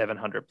about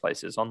 700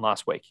 places on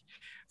last week.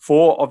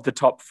 4 of the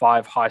top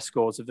 5 high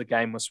scores of the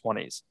game were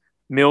Swannies.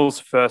 Mills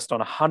first on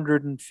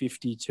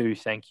 152.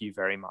 Thank you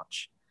very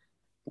much.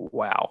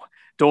 Wow.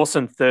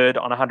 Dawson third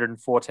on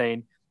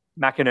 114.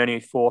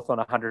 McInerney fourth on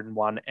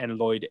 101. And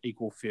Lloyd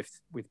equal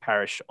fifth with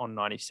Parrish on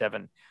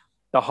 97.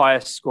 The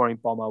highest scoring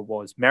bomber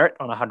was Merritt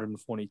on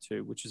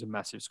 142, which is a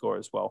massive score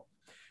as well.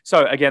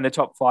 So again, the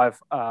top 5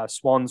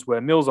 Swans were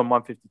Mills on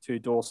 152,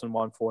 Dawson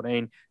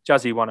 114,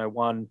 Juzzy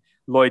 101,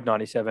 Lloyd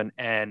 97,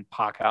 and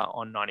Parker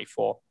on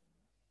 94.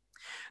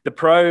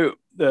 The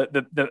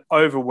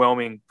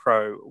overwhelming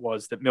pro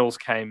was that Mills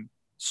came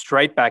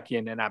straight back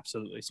in and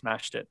absolutely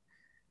smashed it.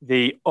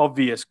 The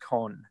obvious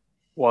con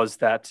was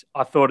that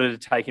I thought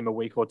it'd take him a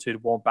week or two to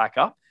warm back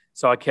up.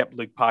 So I kept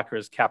Luke Parker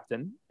as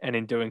captain, and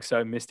in doing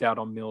so, missed out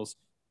on Mills'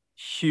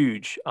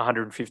 huge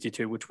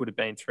 152, which would have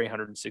been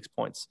 306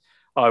 points.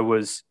 I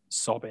was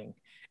sobbing.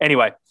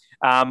 Anyway,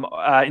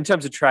 in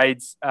terms of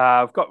trades,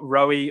 I've got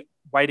Rowie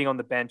waiting on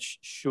the bench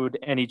should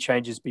any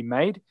changes be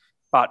made,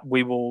 but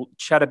we will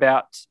chat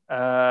about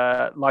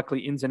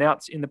likely ins and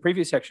outs in the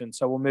preview section.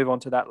 So we'll move on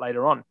to that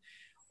later on.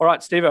 All right,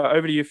 Stevo,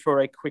 over to you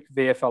for a quick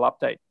VFL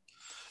update.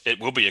 It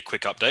will be a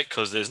quick update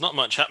because there's not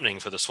much happening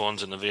for the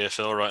Swans in the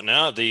VFL right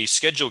now. The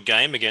scheduled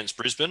game against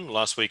Brisbane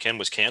last weekend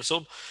was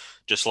cancelled,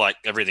 just like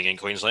everything in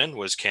Queensland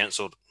was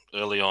cancelled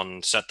early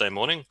on Saturday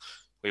morning.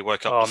 We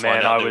woke up to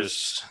find out there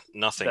was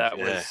nothing.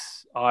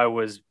 I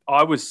was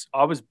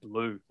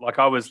blue. Like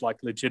I was like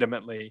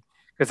legitimately,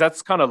 because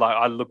that's kind of like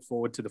I look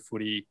forward to the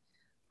footy.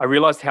 I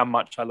realized how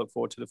much I look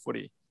forward to the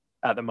footy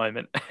at the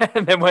moment.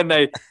 And then when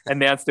they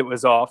announced it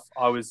was off,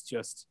 I was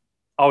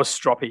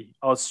stroppy.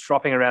 I was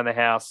stropping around the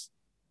house.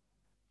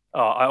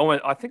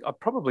 I think I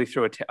probably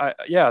threw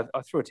I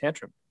threw a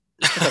tantrum.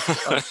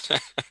 I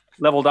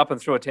leveled up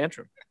and threw a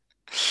tantrum.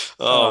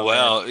 Oh,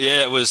 wow. Man.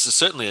 Yeah, it was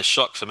certainly a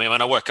shock for me. I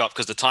mean, I woke up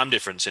because the time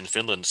difference in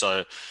Finland,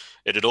 so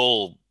it had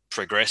all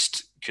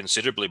progressed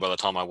considerably by the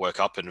time I woke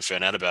up and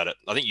found out about it.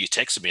 I think you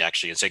texted me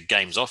actually and said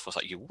game's off. I was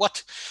like, you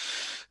what?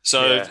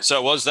 So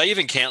it was. They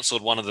even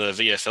cancelled one of the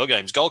VFL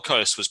games. Gold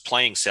Coast was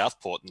playing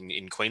Southport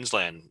in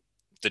Queensland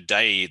the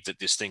day that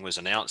this thing was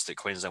announced that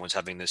Queensland was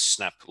having this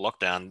snap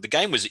lockdown. The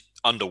game was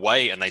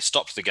underway and they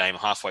stopped the game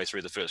halfway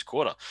through the first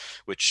quarter,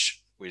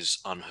 which was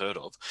unheard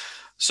of.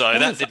 So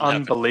that didn't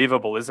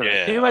unbelievable, isn't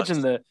it? Can you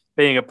imagine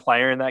being a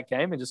player in that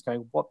game and just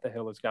going, what the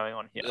hell is going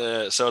on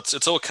here? So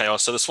it's all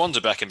chaos. So the Swans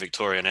are back in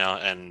Victoria now,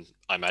 and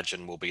I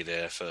imagine we'll be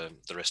there for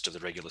the rest of the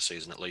regular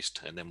season at least,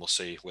 and then we'll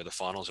see where the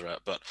finals are at.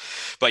 But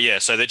yeah,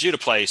 so they're due to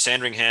play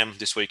Sandringham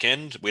this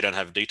weekend. We don't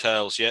have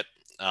details yet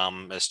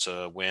as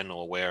to when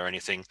or where or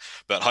anything,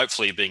 but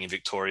hopefully being in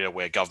Victoria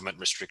where government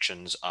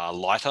restrictions are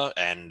lighter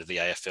and the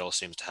AFL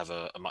seems to have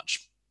a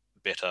much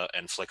better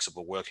and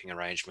flexible working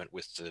arrangement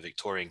with the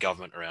Victorian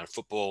government around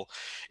football,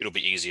 it'll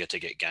be easier to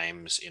get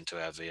games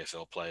into our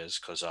VFL players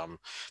because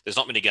there's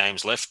not many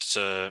games left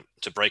to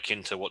break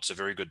into what's a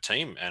very good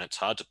team, and it's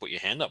hard to put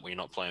your hand up when you're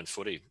not playing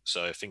footy.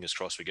 So fingers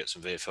crossed we get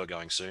some VFL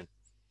going soon.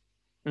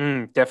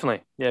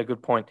 Definitely. Yeah,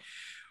 good point.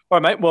 All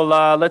right, mate.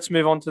 Well, let's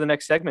move on to the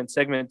next segment,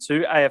 segment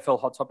 2,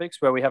 AFL Hot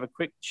Topics, where we have a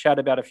quick chat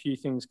about a few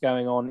things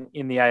going on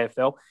in the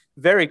AFL.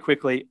 Very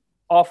quickly,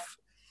 off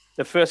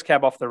the first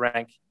cab off the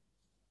rank,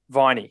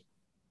 Viney.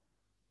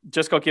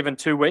 Just got given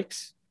 2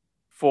 weeks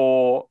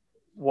for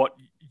what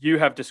you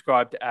have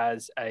described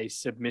as a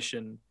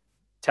submission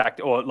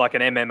tact or like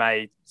an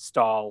MMA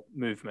style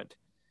movement.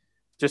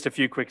 Just a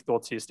few quick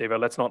thoughts here, Steve.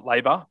 Let's not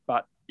labour,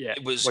 but yeah,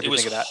 it was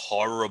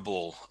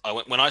horrible.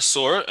 When I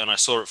saw it, and I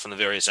saw it from the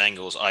various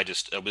angles,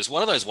 it was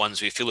one of those ones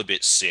where you feel a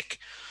bit sick.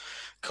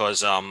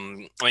 Because, I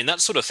mean,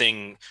 that sort of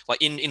thing,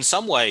 like in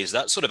some ways,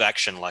 that sort of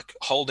action, like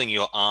holding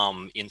your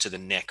arm into the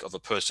neck of a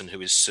person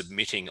who is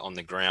submitting on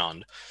the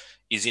ground,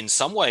 is in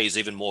some ways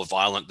even more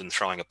violent than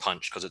throwing a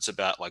punch because it's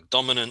about like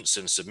dominance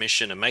and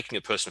submission and making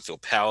a person feel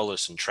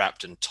powerless and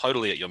trapped and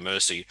totally at your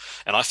mercy.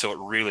 And I felt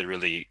really,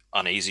 really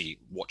uneasy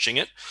watching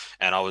it.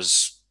 And I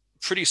was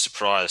pretty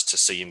surprised to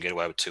see him get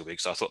away with 2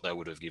 weeks. I thought they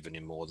would have given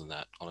him more than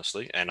that,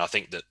 honestly. And I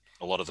think that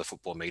a lot of the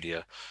football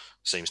media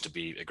seems to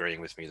be agreeing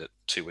with me that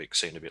 2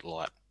 weeks seemed a bit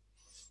light.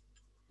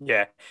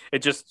 Yeah, it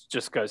just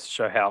goes to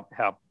show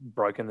how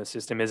broken the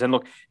system is. And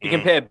look, you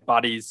compare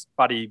Buddy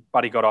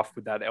got off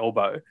with that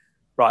elbow.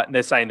 Right, and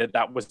they're saying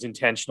that was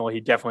intentional.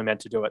 He definitely meant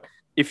to do it.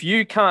 If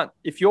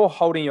you're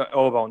holding your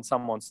elbow on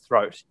someone's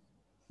throat,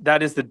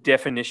 that is the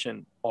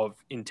definition of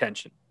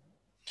intention.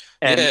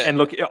 And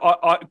look,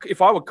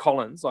 if I were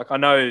Collins, like I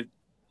know,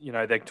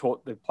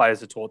 the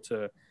players are taught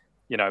to,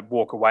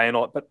 walk away and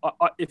all. But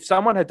if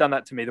someone had done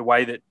that to me the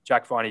way that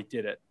Jack Viney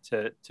did it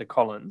to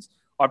Collins,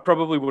 I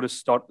probably would have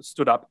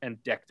stood up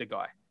and decked a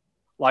guy.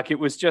 Like it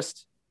was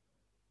just,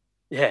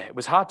 it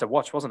was hard to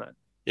watch, wasn't it?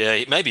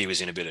 Yeah, maybe he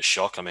was in a bit of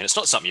shock. I mean, it's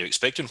not something you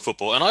expect in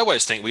football. And I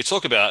always think we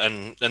talk about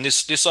and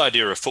this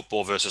idea of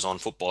football versus on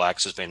football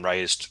acts has been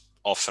raised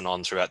off and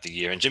on throughout the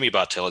year. And Jimmy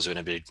Bartell has been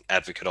a big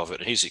advocate of it.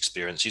 And his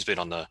experience, he's been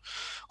on the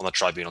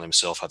tribunal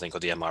himself, I think, or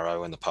the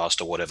MRO in the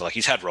past or whatever. Like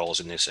he's had roles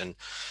in this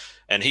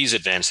and he's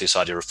advanced this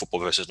idea of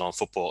football versus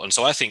non-football. And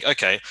so I think,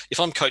 okay,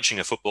 if I'm coaching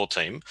a football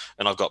team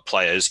and I've got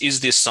players, is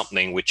this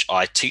something which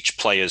I teach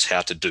players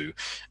how to do?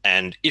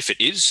 And if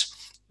it is,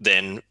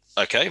 then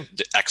okay,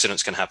 the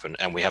accidents can happen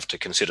and we have to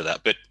consider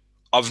that. But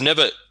I've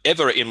never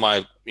ever in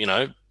my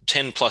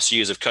 10 plus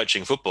years of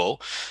coaching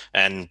football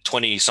and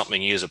 20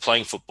 something years of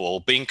playing football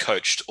being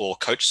coached or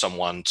coached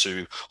someone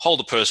to hold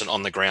a person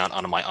on the ground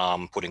under my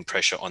arm, putting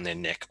pressure on their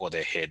neck or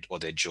their head or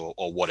their jaw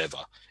or whatever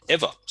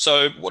ever.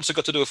 So what's it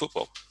got to do with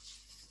football?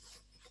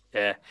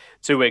 Yeah,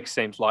 2 weeks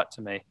seems light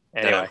to me.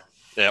 Anyway.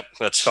 Yeah,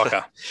 that's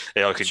shocker.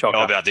 Yeah, I could go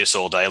about this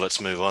all day.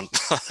 Let's move on.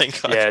 I think.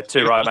 Yeah,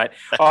 too right, mate.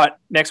 All right,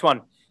 next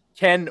one.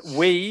 Can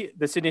we,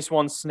 the Sydney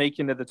Swans, sneak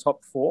into the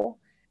top 4?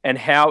 And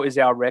how is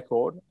our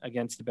record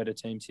against the better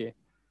teams here?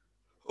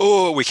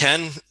 Oh, we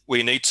can.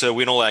 We need to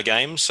win all our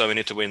games. So we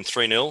need to win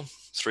 3-0,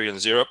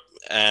 3-0,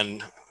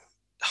 and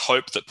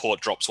hope that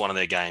Port drops one of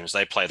their games.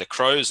 They play the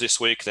Crows this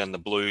week, then the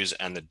Blues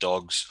and the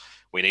Dogs.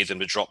 We need them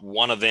to drop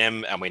one of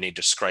them, and we need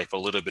to scrape a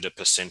little bit of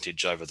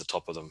percentage over the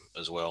top of them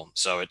as well.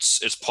 So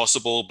it's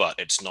possible, but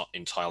it's not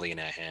entirely in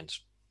our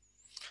hands.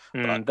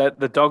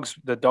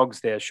 The dogs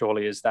there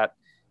surely is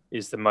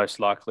the most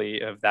likely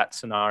of that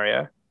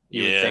scenario.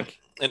 You would think.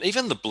 And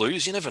even the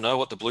Blues, you never know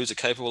what the Blues are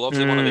capable of.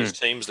 They're one of these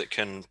teams that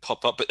can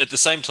pop up. But at the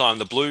same time,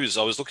 the Blues,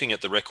 I was looking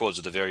at the records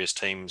of the various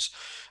teams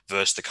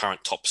versus the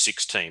current top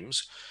 6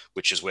 teams,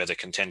 which is where the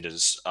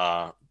contenders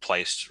are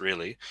placed,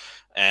 really,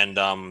 and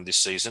this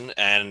season.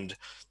 And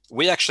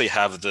we actually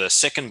have the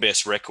second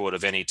best record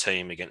of any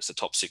team against the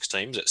top 6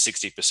 teams at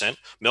 60%.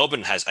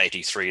 Melbourne has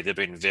 83. They've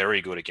been very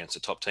good against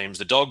the top teams.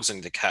 The Dogs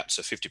and the Cats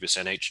are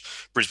 50% each.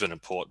 Brisbane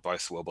and Port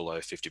both well below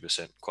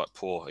 50%, quite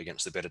poor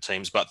against the better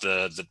teams. But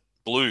the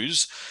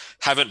Blues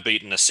haven't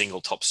beaten a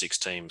single top 6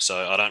 team,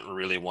 so I don't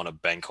really want to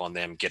bank on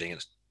them getting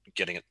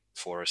it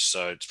for us.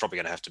 So it's probably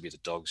going to have to be the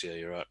Dogs. Yeah,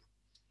 you're right.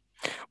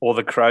 Or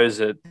the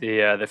Crows at the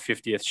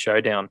 50th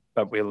showdown,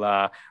 but we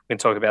can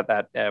talk about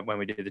that when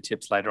we do the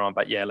tips later on.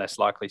 But yeah, less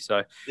likely.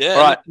 So yeah,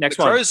 all right, next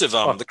one.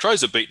 The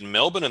Crows have beaten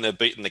Melbourne and they've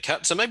beaten the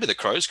Cats, so maybe the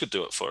Crows could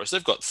do it for us.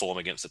 They've got form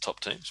against the top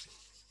teams.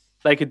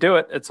 They could do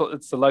it. It's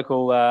the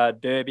local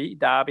derby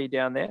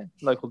down there,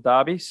 local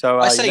derby. So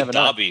I say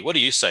derby. Know. What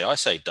do you say? I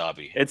say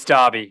derby. It's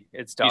derby.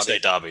 You say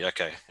derby.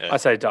 Okay. Yeah. I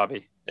say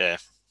derby. Yeah.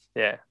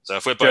 Yeah. So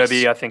if we're both...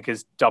 derby, I think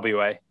is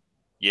WA.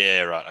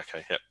 Yeah. Right.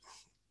 Okay. Yep.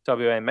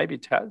 WA, maybe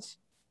Tas,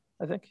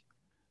 I think.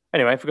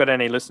 Anyway, if we've got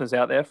any listeners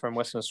out there from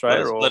Western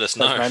Australia or let us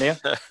know.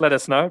 Let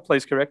us know.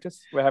 Please correct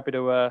us. We're happy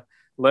to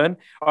learn.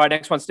 All right,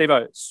 next one,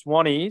 Stevo.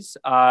 Swannies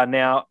are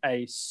now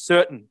a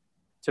certain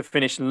to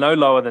finish no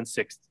lower than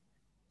 6th.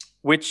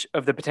 Which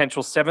of the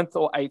potential 7th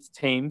or 8th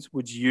teams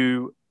would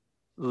you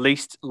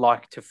least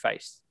like to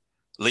face?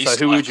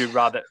 Would you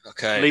rather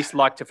least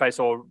like to face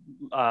or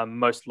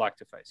most like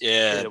to face?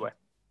 Yeah. Either way.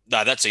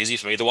 No, that's easy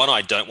for me. The one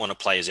I don't want to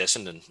play is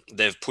Essendon.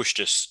 They've pushed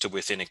us to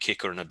within a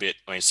kicker and a bit.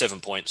 I mean,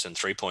 7 points and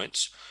 3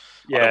 points.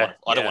 Yeah,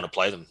 I don't want to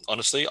play them,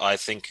 honestly. I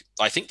think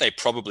they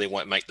probably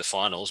won't make the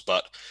finals,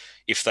 but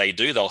if they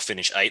do, they'll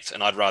finish 8th,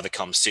 and I'd rather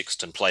come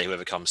 6th and play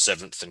whoever comes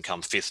 7th and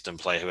come 5th and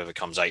play whoever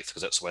comes 8th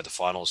because that's the way the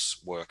finals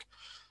work.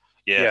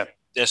 Yeah.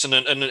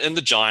 Essendon and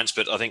the Giants,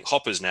 but I think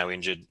Hopper's now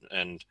injured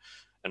and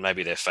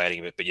maybe they're fading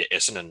a bit. But yeah,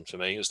 Essendon for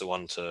me is the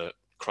one to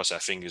cross our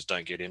fingers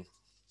don't get in.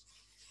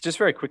 Just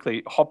very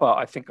quickly, Hopper,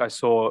 I think I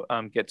saw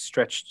get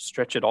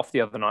stretched off the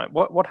other night.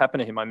 What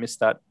happened to him? I missed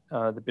that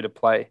the bit of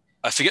play.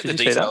 I forget the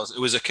details. It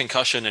was a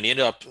concussion,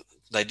 and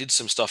they did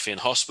some stuff in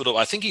hospital.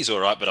 I think he's all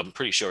right, but I'm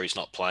pretty sure he's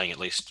not playing at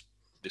least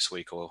this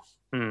week or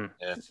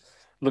yeah.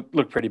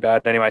 Look pretty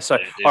bad anyway. So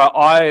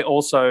I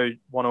also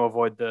want to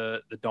avoid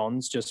the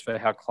Dons just for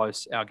how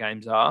close our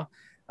games are.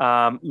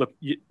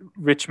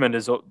 Richmond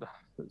is not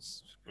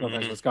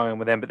what's going on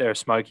with them, but they're a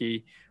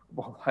smoky.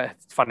 Well,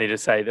 it's funny to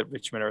say that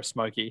Richmond are a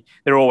smoky.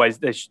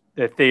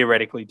 They're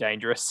theoretically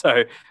dangerous,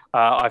 so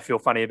I feel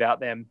funny about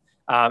them.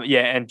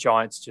 And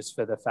Giants just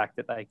for the fact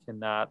that they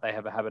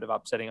have a habit of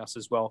upsetting us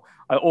as well.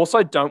 I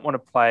also don't want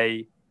to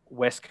play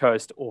West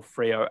Coast or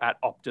Freo at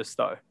Optus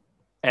though,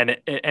 and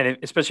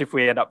especially if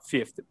we end up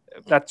 5th,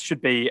 that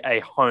should be a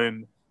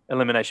home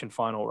elimination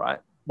final, right?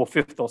 Well,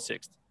 5th or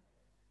 6th.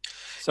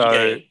 So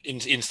yeah,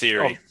 in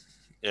theory,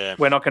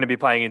 we're not going to be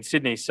playing in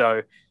Sydney,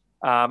 so.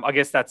 I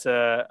guess that's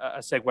a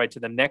segue to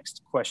the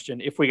next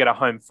question. If we get a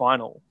home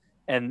final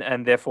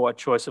and therefore a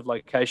choice of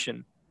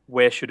location,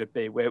 where should it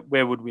be?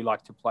 Where would we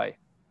like to play?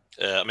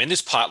 I mean,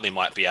 this partly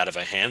might be out of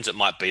our hands. It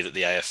might be that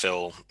the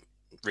AFL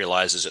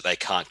realises that they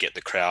can't get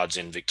the crowds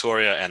in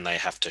Victoria and they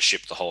have to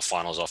ship the whole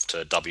finals off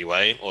to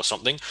WA or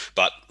something.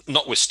 But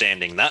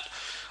notwithstanding that,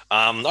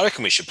 I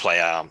reckon we should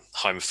play our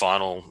home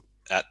final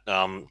at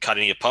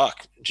Cardinia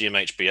Park,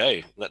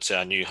 GMHBA. That's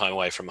our new home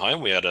away from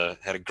home. We had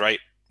a great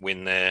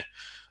win there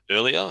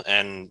earlier,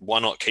 and why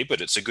not keep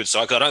it? It's a good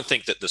side. I don't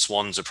think that the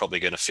Swans are probably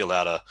going to fill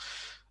out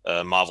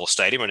a Marvel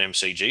Stadium or an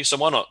MCG, so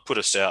why not put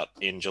us out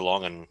in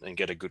Geelong and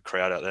get a good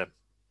crowd out there?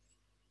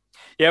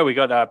 Yeah, we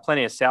got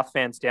plenty of South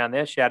fans down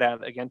there. Shout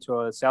out again to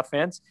our South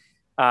fans,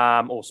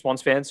 or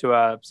Swans fans who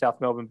are South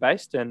Melbourne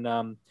based.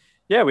 And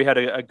yeah, we had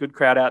a good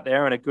crowd out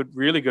there and a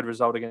really good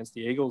result against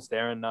the Eagles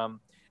there. And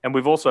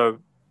we've also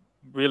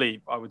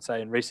really, I would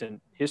say, in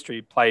recent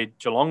history, played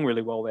Geelong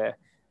really well there.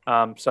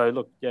 So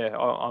look, yeah,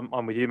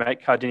 I'm with you,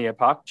 mate. Cardinia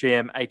Park,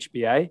 GM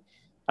HBA.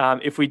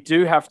 If we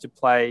do have to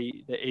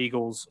play the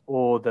Eagles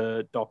or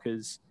the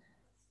Dockers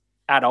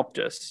at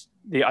Optus,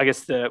 I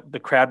guess the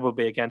crowd will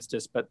be against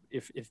us. But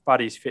if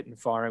Buddy's fit and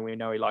firing, we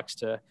know he likes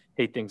to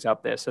heat things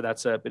up there. So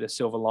that's a bit of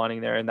silver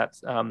lining there in that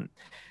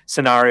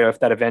scenario if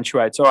that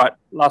eventuates. All right,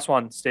 last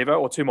one, Stevo,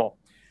 or two more.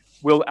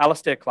 Will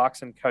Alistair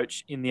Clarkson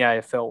coach in the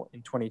AFL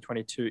in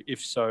 2022?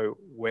 If so,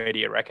 where do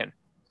you reckon?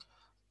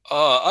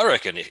 I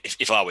reckon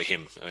if I were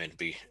him, I mean,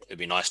 it'd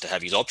be nice to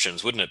have his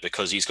options, wouldn't it?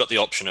 Because he's got the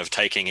option of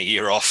taking a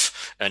year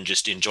off and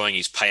just enjoying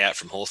his payout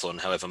from Hawthorn,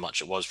 however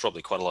much it was,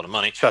 probably quite a lot of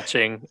money.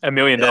 Touching $1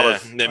 million.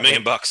 $1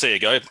 million bucks. There you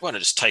go. Why not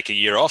just take a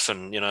year off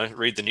and,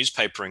 read the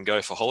newspaper and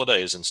go for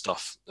holidays and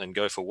stuff and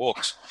go for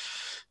walks?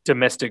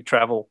 Domestic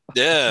travel.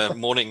 Yeah,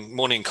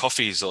 morning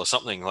coffees or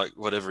something, like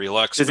whatever he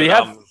likes.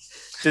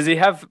 Does he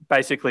have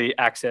basically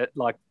access,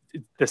 like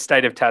the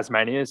state of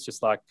Tasmania is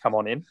just like, come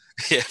on in?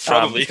 Yeah,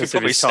 probably. He could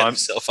probably set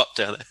himself up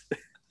down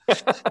there.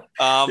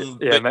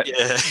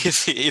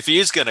 If he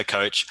is going to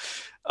coach,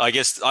 I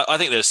guess I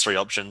think there's three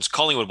options.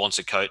 Collingwood wants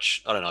a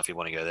coach. I don't know if you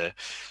want to go there.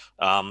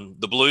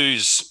 The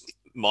Blues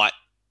might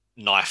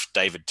knife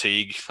David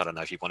Teague. I don't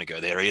know if you want to go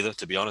there either,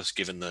 to be honest,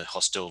 given the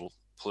hostile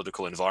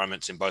political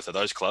environments in both of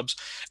those clubs.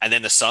 And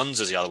then the Suns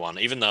is the other one,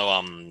 even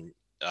though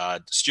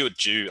Stuart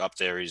Dew up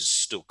there is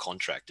still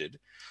contracted,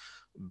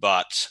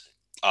 but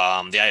the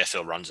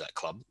AFL runs that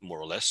club more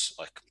or less.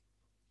 Like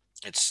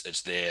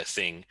it's their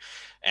thing,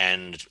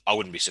 and I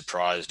wouldn't be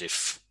surprised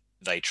if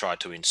they try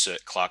to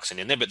insert Clarkson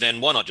in there. But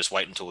then why not just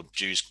wait until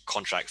Dew's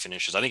contract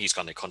finishes? I think he's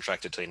kind of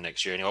contracted till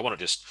next year anyway. I want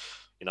to just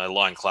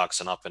line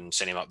Clarkson up and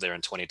send him up there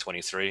in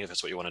 2023 if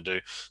that's what you want to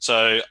do.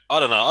 So I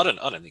don't know.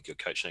 I don't think he'll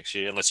coach next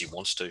year unless he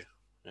wants to.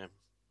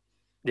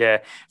 Yeah,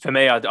 for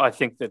me, I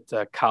think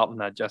that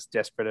Carlton are just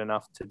desperate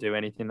enough to do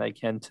anything they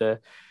can to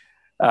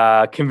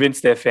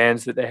convince their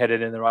fans that they're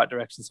headed in the right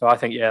direction. So I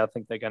think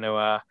they're going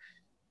to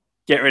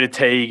get rid of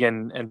Teague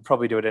and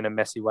probably do it in a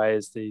messy way,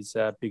 as these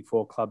big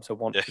four clubs are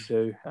want to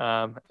do.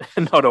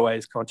 Not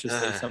always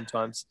consciously.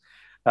 Sometimes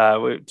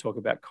we talk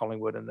about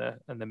Collingwood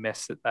and the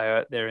mess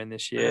that they're in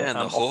this year. And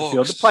the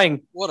Hawks. The field.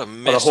 What a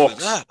mess with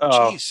that.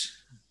 Jeez.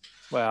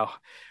 Wow.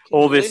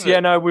 All this.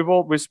 Yeah, no,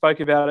 we spoke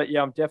about it.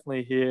 Yeah, I'm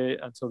definitely here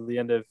until the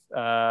end of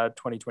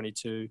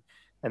 2022.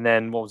 And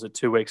then what was it,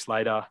 2 weeks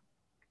later?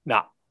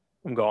 Nah,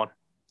 I'm gone.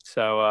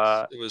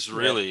 So it was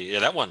really,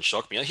 that one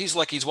shocked me. He's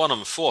won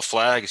them 4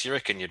 flags. You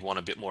reckon you'd want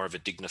a bit more of a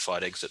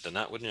dignified exit than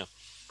that, wouldn't you?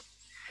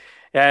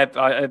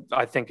 Yeah,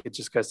 I think it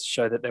just goes to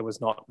show that there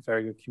was not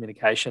very good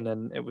communication,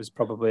 and it was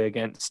probably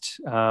against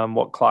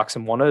what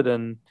Clarkson wanted.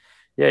 And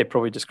yeah, he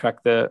probably just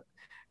cracked the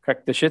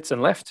shits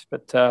and left.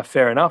 But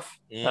fair enough,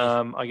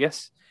 I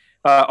guess.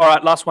 All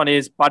right, last one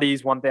is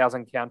Buddy's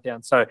 1,000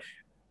 countdown. So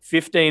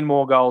 15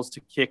 more goals to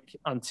kick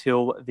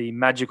until the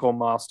magical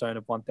milestone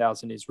of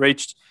 1,000 is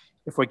reached.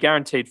 If we're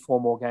guaranteed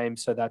 4 more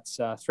games, so that's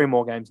 3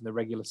 more games in the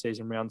regular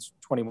season rounds,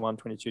 21,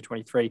 22,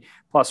 23,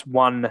 plus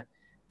 1,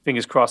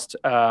 fingers crossed,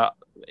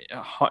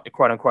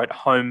 quote-unquote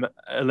home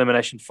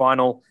elimination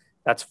final.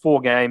 That's 4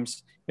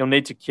 games. He'll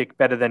need to kick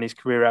better than his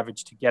career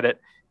average to get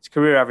it. His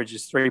career average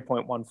is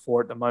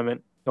 3.14 at the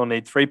moment. He'll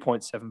need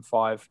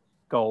 3.75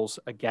 goals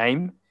a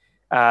game.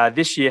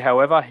 This year,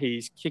 however,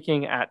 he's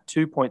kicking at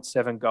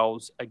 2.7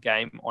 goals a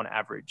game on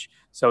average.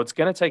 So it's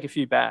going to take a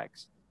few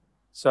bags.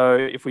 So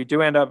if we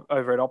do end up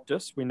over at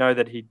Optus, we know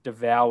that he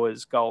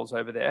devours goals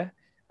over there.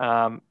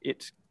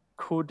 It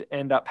could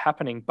end up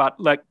happening. But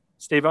like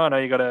Steve, I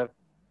know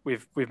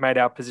we've made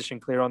our position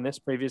clear on this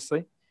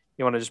previously.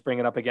 You want to just bring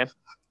it up again?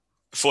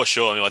 For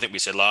sure. I think we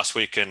said last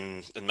week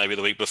and maybe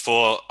the week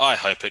before, I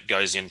hope it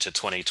goes into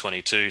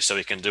 2022 so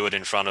we can do it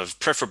in front of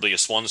preferably a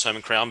Swans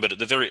home crowd, but at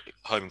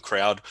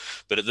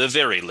the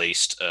very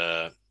least,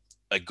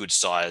 a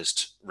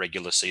good-sized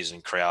regular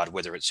season crowd,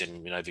 whether it's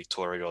in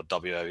Victoria or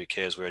WA, who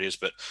cares where it is.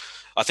 But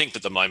I think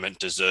that the moment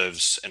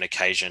deserves an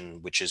occasion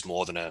which is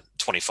more than a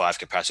 25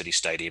 capacity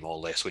stadium or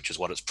less, which is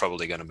what it's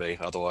probably going to be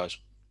otherwise.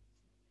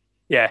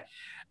 Yeah.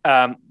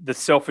 The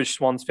selfish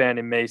Swans fan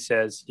in me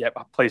says, yep,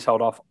 please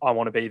hold off. I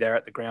want to be there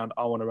at the ground.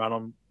 I want to run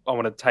on. I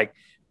want to take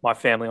my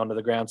family onto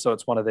the ground. So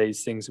it's one of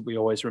these things that we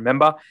always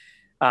remember.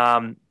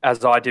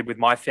 As I did with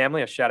my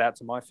family, a shout out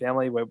to my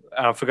family.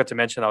 I forgot to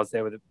mention I was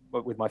there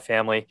with my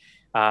family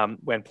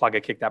when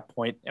Plugger kicked that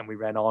point and we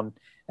ran on.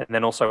 And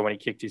then also when he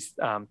kicked his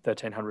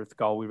 1300th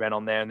goal, we ran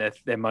on there. And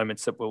they're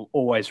moments that we'll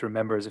always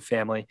remember as a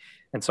family.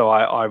 And so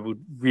I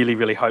would really,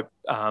 really hope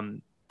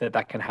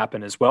that can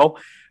happen as well.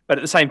 But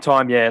at the same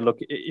time, yeah, look,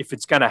 if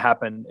it's going to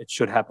happen, it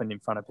should happen in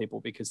front of people,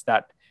 because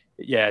that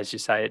yeah, as you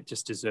say, it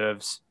just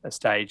deserves a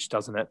stage,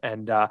 doesn't it?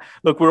 And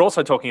look, we're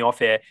also talking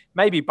off air.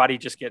 Maybe Buddy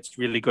just gets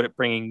really good at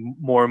bringing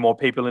more and more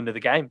people into the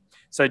game.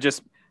 So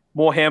just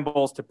more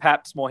handballs to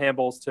Paps, more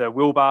handballs to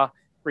Wilbur,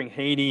 bring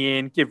Heaney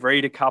in, give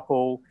Reed a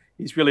couple.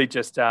 He's really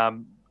just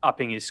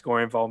upping his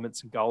score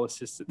involvements and goal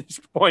assists at this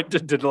point to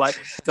delay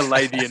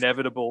the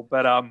inevitable.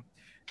 But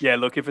yeah,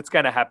 look, if it's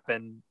going to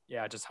happen,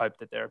 yeah, I just hope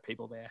that there are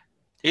people there.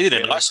 He did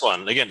a nice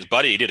one against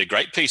Buddy. He did a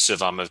great piece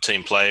of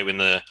team play in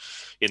the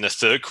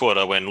third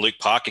quarter when Luke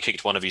Parker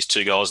kicked one of his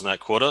 2 goals in that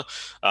quarter.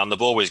 The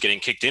ball was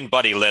getting kicked in.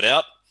 Buddy let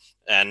out,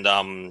 and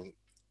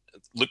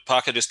Luke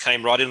Parker just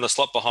came right in the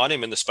slot behind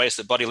him in the space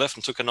that Buddy left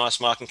and took a nice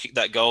mark and kicked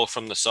that goal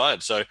from the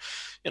side. So,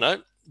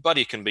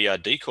 Buddy can be our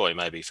decoy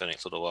maybe for the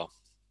next little while.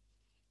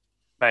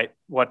 Mate,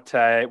 what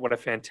a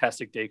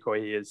fantastic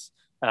decoy he is.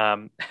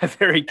 A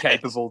very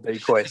capable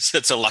decoy.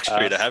 It's a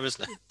luxury to have,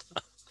 isn't it?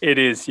 It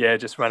is, yeah,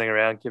 just running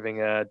around giving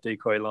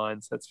decoy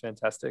lines. That's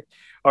fantastic.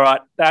 All right,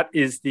 that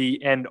is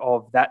the end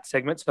of that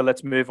segment. So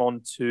let's move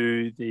on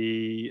to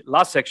the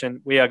last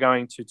section. We are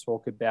going to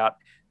talk about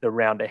the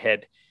round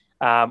ahead.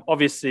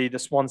 Obviously, the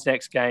Swans'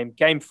 next game,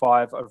 Game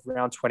 5 of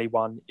Round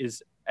 21,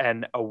 is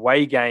an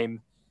away game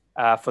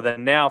for the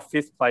now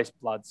 5th place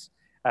Bloods,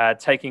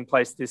 taking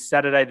place this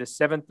Saturday, the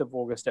 7th of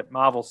August at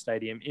Marvel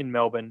Stadium in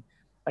Melbourne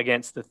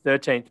against the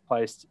 13th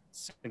placed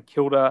St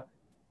Kilda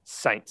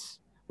Saints,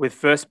 with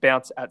first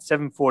bounce at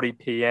 7:40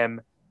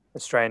 p.m.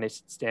 Australian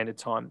Standard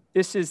Time.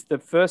 This is the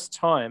first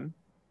time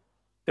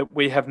that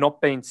we have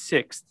not been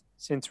 6th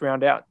since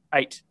round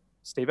 8.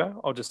 Stevo,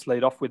 I'll just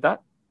lead off with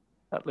that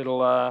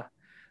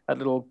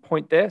little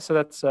point there. So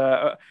that's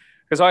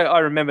because I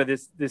remember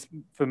this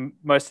for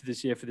most of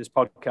this year for this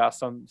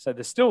podcast. So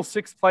there's still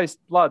 6th place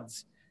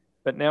Bloods,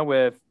 but now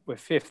we're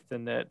 5th,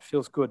 and it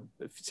feels good.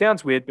 It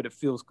sounds weird, but it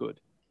feels good.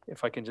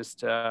 If I can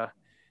just.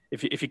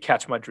 If you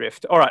catch my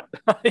drift. All right.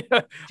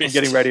 I'm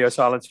getting radio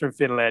silence from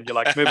Finland. You're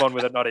like, move on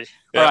with it, Noddy.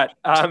 Yeah.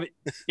 All right.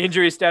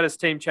 Injury status,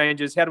 team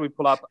changes. How do we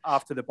pull up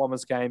after the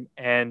Bombers game?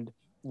 And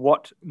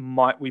what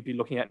might we be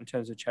looking at in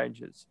terms of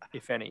changes,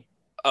 if any?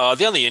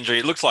 The only injury,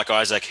 it looks like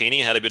Isaac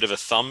Heaney had a bit of a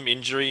thumb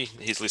injury.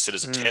 He's listed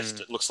as a test.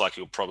 It looks like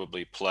he'll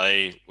probably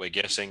play, we're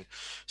guessing.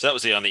 So that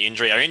was the only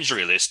injury. Our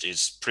injury list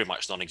is pretty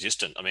much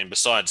non-existent. I mean,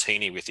 besides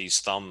Heaney with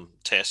his thumb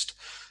test,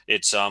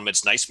 it's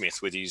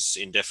Naismith with his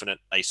indefinite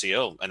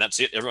ACL, and that's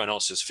it. Everyone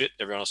else is fit.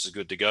 Everyone else is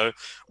good to go.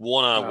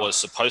 Warner was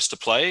supposed to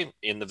play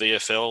in the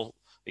VFL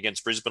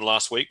against Brisbane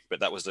last week, but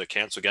that was the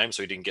cancel game,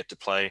 so he didn't get to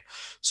play.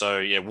 So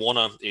yeah,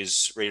 Warner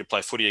is ready to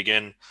play footy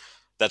again.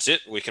 That's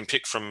it. We can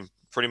pick from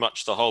pretty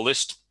much the whole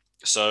list.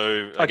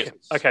 So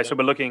okay. So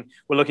we're looking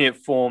at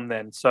form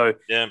then. So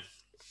yeah,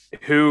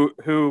 who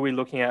are we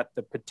looking at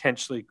that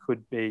potentially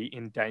could be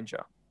in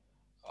danger?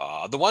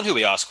 The one who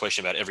we ask a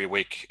question about every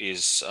week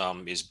is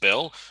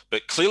Bell,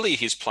 but clearly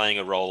he's playing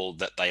a role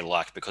that they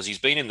like because he's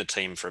been in the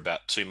team for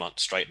about 2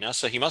 months straight now.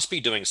 So he must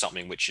be doing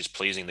something which is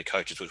pleasing the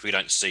coaches, which we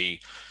don't see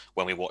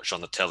when we watch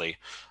on the telly.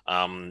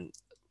 Some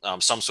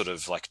sort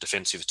of like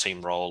defensive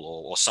team role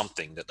or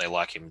something that they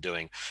like him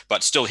doing.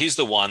 But still, he's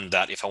the one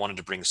that if I wanted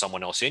to bring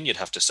someone else in, you'd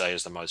have to say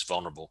is the most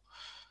vulnerable.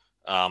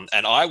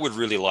 And I would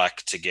really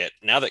like to get,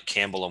 now that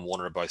Campbell and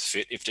Warner are both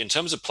fit, if in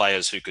terms of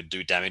players who could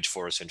do damage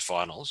for us in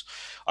finals,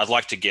 I'd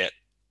like to get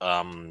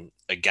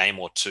a game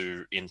or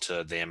two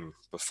into them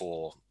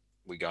before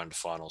we go into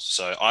finals.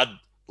 So I'd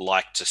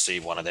like to see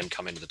one of them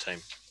come into the team.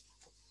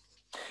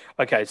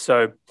 Okay,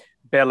 so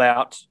Bell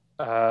out,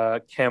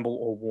 Campbell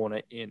or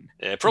Warner in.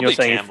 Yeah, probably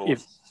Campbell,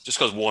 just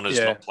because Warner's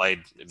not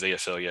played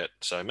VFL yet.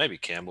 So maybe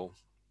Campbell.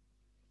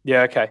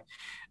 Yeah, okay.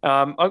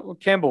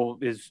 Campbell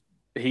is,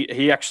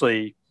 he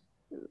actually...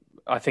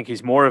 I think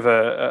he's more of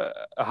a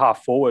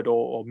half forward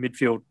or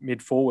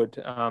mid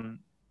forward.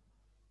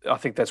 I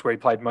think that's where he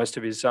played most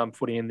of his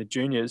footy in the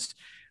juniors.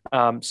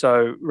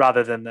 So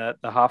rather than the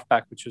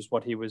halfback, which was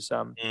what he was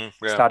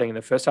starting in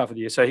the first half of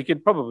the year. So he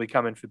could probably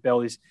come in for Bell.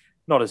 He's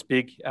not as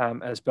big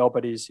as Bell,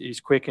 but he's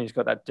quick and he's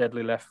got that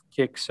deadly left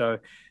kick. So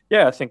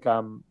yeah, I think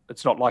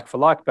it's not like for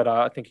like, but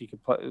I think he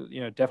could play,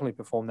 definitely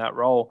perform that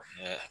role.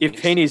 Yeah,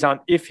 if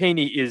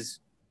Heaney is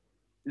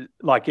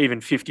like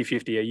even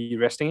 50-50, are you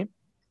resting him?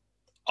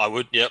 I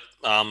would, yep.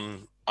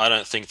 I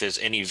don't think there's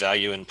any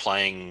value in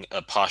playing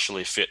a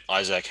partially fit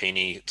Isaac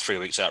Heaney 3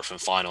 weeks out from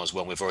finals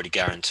when we've already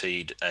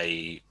guaranteed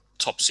a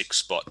top 6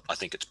 spot. I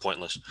think it's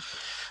pointless.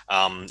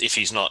 If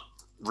he's not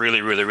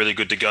really, really, really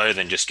good to go,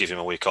 then just give him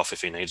a week off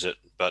if he needs it.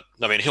 But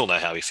I mean, he'll know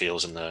how he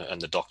feels, and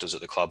the doctors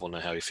at the club will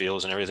know how he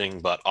feels and everything.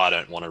 But I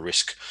don't want to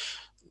risk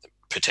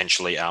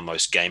potentially our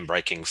most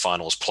game-breaking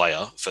finals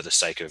player for the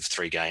sake of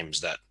 3 games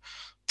that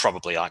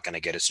probably aren't going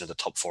to get us into the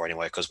top 4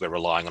 anyway because we're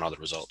relying on other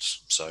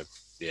results. So.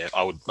 Yeah,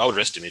 I would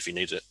rest him if he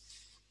needs it.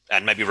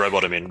 And maybe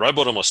Rowbottom in.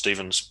 Rowbottom or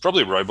Stevens.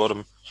 Probably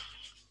Rowbottom.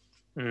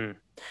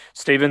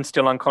 Stevens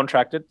still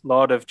uncontracted. A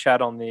lot of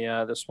chat on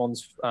the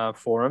Swans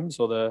forums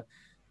or the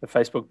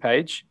Facebook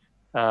page.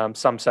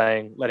 Some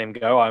saying let him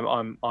go.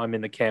 I'm in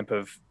the camp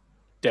of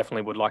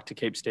definitely would like to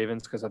keep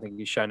Stevens because I think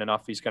he's shown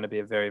enough he's going to be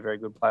a very, very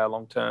good player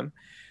long term.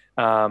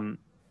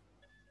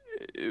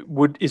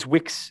 Is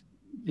Wicks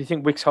Do you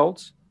think Wicks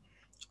holds?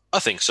 I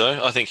think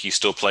so. I think he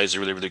still plays a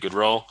really, really good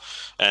role.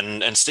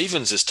 And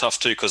Stevens is tough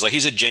too because like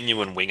he's a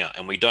genuine winger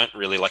and we don't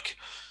really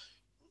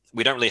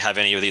have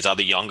any of these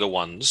other younger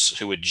ones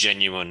who are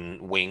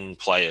genuine wing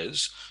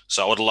players.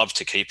 So I would love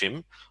to keep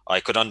him. I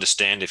could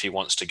understand if he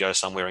wants to go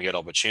somewhere and get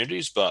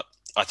opportunities, but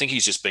I think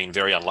he's just been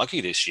very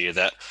unlucky this year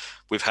that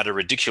we've had a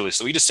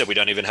ridiculous. We just said we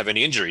don't even have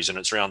any injuries and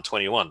it's round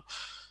 21.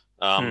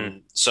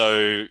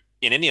 So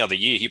in any other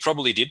year, he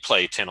probably did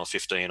play 10 or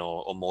 15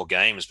 or more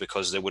games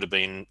because there would have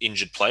been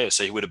injured players.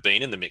 So he would have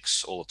been in the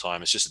mix all the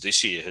time. It's just that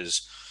this year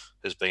has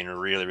been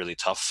really, really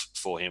tough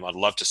for him. I'd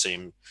love to see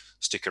him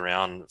stick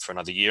around for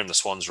another year and the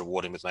Swans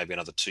reward him with maybe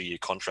another 2-year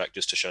contract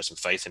just to show some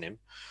faith in him.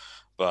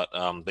 But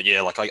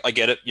yeah, like I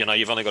get it. You know,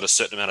 you've only got a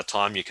certain amount of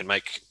time you can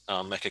make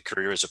a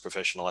career as a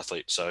professional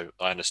athlete. So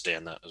I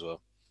understand that as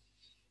well.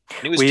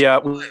 And he was we're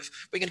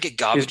going to get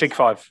garbage. He was pick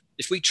 5.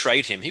 If we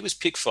trade him, he was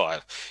pick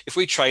 5. If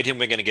we trade him,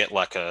 we're going to get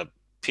like a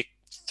pick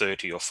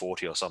 30 or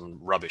 40 or some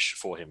rubbish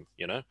for him,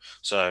 you know?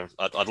 So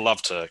I'd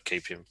love to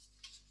keep him.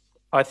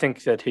 I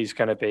think that he's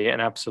going to be an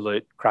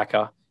absolute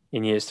cracker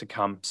in years to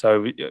come.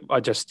 So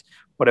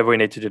whatever we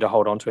need to do to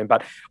hold on to him.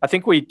 But I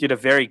think we did a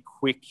very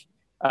quick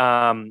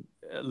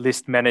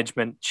list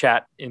management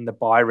chat in the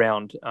buy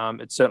round.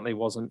 It certainly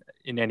wasn't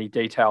in any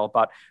detail,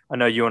 but I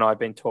know you and I have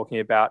been talking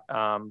about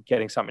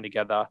getting something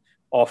together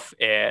off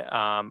air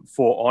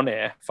for on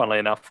air, funnily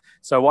enough.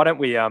 So why don't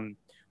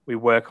we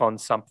work on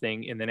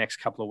something in the next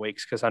couple of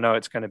weeks? Because I know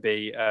it's going to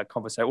be a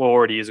conversation. Well,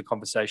 already is a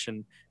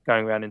conversation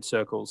going around in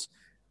circles.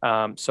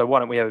 So why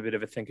don't we have a bit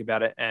of a think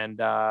about it and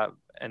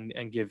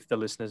give the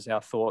listeners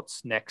our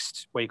thoughts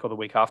next week or the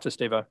week after,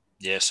 Stevo?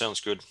 Yeah, sounds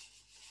good.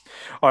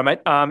 All right,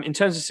 mate. In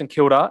terms of St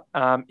Kilda,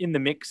 in the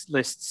mix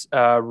lists,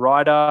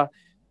 Ryder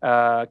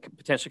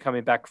potentially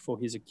coming back for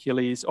his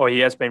Achilles, or he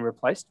has been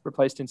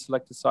replaced in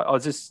selected side. Oh,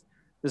 this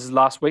is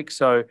last week.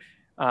 So,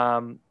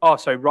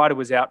 so Ryder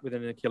was out with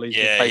an Achilles.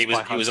 Yeah, he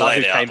was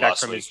laid out came back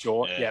last from week. his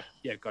jaw.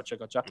 Yeah, Gotcha.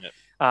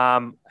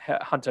 Yeah.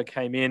 Hunter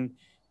came in.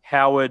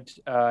 Howard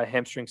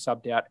hamstring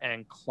subbed out,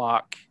 and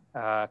Clark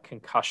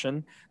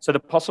concussion. So the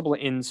possible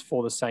ins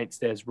for the Saints,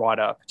 there's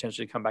Ryder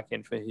potentially come back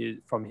in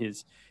from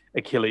his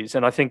Achilles.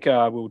 And I think we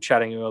were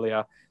chatting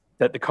earlier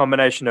that the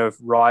combination of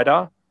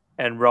Ryder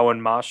and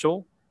Rowan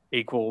Marshall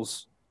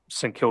equals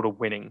St Kilda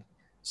winning.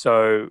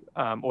 So,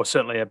 or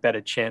certainly a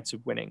better chance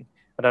of winning.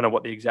 I don't know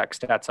what the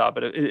exact stats are,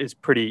 but it's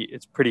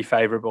pretty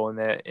favourable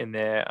in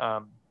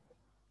their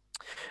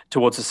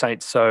towards the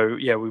Saints. So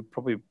yeah, we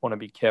probably want to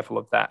be careful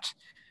of that.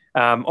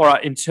 All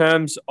right, in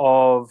terms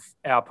of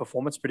our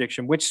performance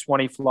prediction, which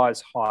Swanee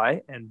flies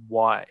high and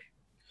why?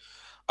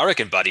 I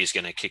reckon Buddy's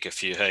going to kick a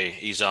few. Hey,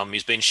 he's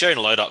been sharing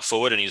a load up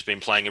forward, and he's been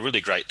playing a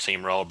really great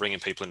team role, bringing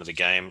people into the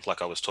game,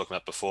 like I was talking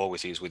about before,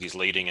 with his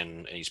leading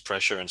and his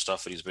pressure and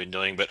stuff that he's been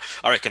doing. But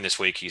I reckon this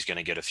week he's going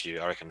to get a few.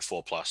 I reckon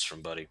 4+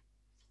 from Buddy.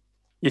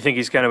 You think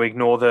he's going to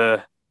ignore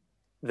the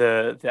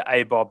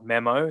ABOB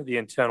memo, the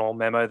internal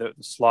memo, the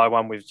sly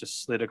one we've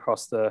just slid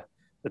across the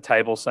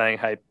table saying,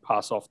 "Hey,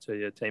 pass off to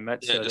your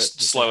teammates." Yeah, so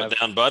just slow it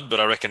down, Bud. But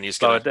I reckon he's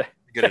going to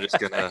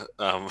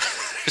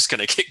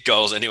kick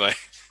goals anyway.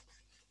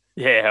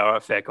 Yeah, all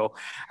right, fair call.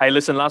 Hey,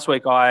 listen, last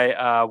week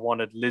I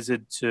wanted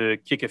Lizard to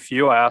kick a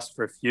few. I asked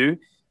for a few,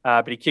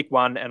 but he kicked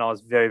one, and I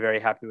was very, very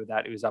happy with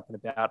that. He was up and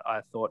about.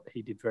 I thought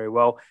he did very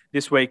well.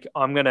 This week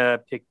I'm going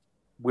to pick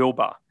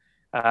Wilbur.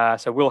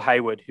 So Will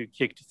Hayward, who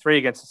kicked 3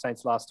 against the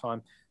Saints last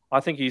time. I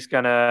think he's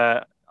going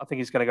to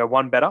go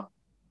one better,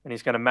 and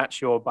he's going to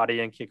match your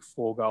Buddy and kick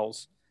 4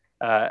 goals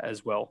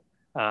as well.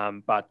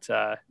 But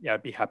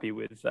I'd be happy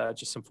with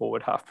just some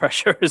forward half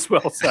pressure as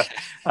well. So,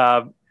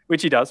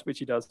 which he does.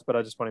 But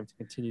I just want him to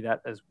continue that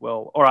as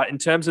well. All right. In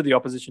terms of the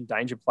opposition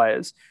danger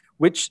players,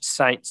 which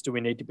Saints do we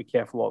need to be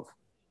careful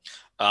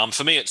of?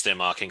 For me, it's their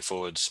marking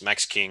forwards.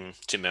 Max King,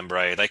 Tim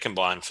Membrey. They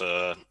combined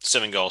for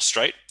 7 goals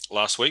straight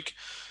last week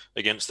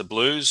against the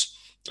Blues.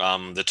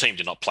 The team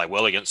did not play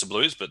well against the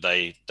Blues, but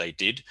they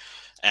did.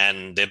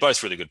 And they're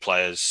both really good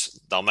players.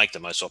 They'll make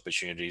the most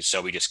opportunities,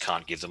 so we just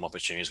can't give them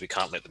opportunities. We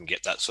can't let them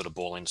get that sort of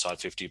ball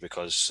inside 50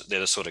 because they're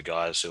the sort of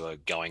guys who are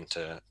going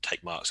to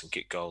take marks and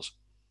kick goals.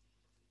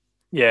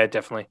 Yeah,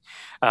 definitely.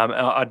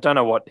 I don't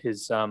know what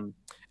his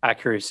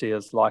accuracy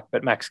is like,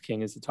 but Max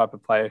King is the type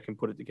of player who can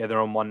put it together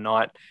on one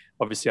night.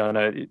 Obviously, I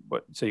know,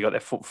 so you got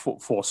that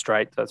 4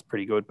 straight. That's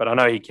pretty good. But I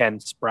know he can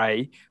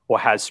spray or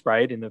has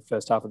sprayed in the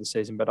first half of the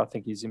season, but I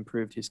think he's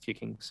improved his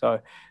kicking.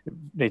 So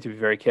need to be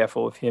very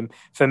careful of him.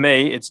 For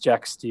me, it's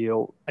Jack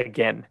Steele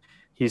again.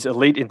 He's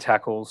elite in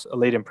tackles,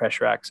 elite in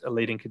pressure acts,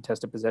 elite in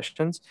contested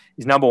possessions.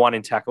 He's number 1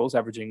 in tackles,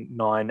 averaging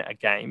 9 a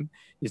game.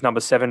 He's number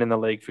 7 in the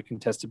league for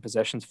contested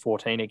possessions,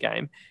 14 a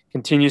game.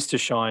 Continues to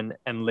shine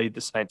and lead the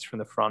Saints from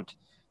the front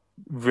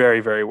very,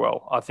 very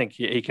well. I think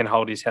he can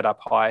hold his head up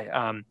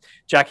high.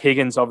 Jack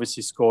Higgins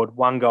obviously scored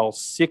 1 goal,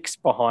 6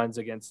 behinds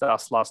against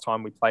us last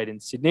time we played in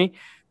Sydney,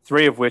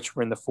 3 of which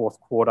were in the fourth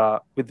quarter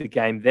with the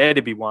game there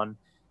to be won,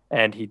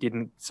 and he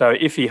didn't. So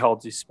if he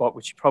holds his spot,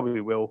 which he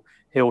probably will,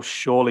 he'll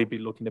surely be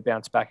looking to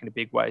bounce back in a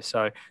big way.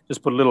 So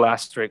just put a little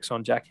asterisk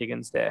on Jack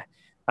Higgins there.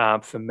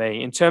 for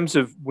me. In terms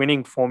of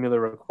winning formula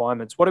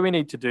requirements, what do we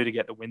need to do to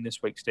get the win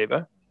this week,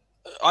 Stevo?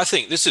 I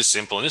think this is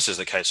simple, and this is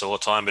the case all the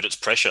time, but it's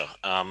pressure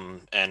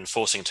and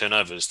forcing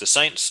turnovers. The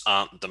Saints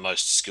aren't the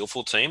most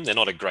skillful team. They're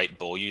not a great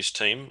ball use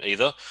team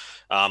either.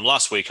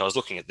 Last week, I was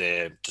looking at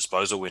their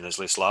disposal winners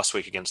list last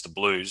week against the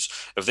Blues.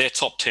 Of their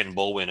top 10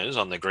 ball winners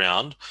on the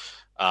ground,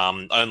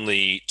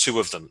 only 2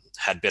 of them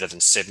had better than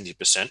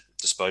 70%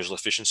 disposal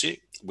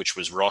efficiency, which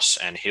was Ross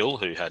and Hill,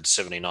 who had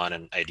 79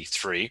 and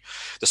 83.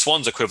 The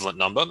Swans equivalent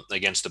number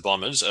against the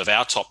Bombers, of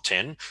our top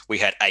 10, we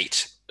had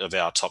 8 of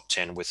our top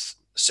 10 with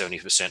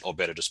 70% or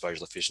better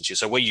disposal efficiency.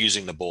 So we're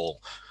using the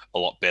ball a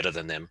lot better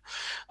than them.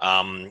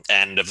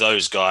 And of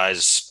those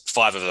guys,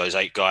 5 of those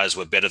 8 guys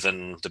were better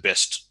than the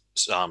best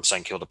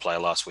St Kilda player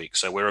last week.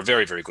 So we're a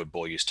very, very good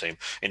ball use team.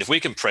 And if we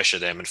can pressure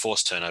them and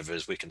force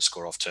turnovers, we can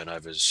score off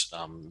turnovers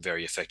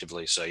very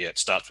effectively. So yeah, it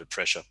starts with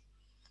pressure.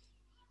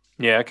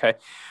 Yeah, okay.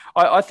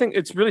 I think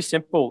it's really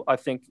simple. I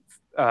think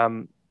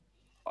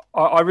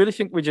I really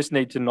think we just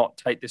need to not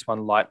take this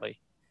one lightly.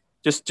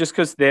 Just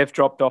because they've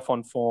dropped off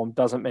on form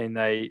doesn't mean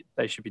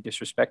they should be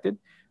disrespected.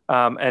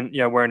 And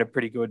we're in a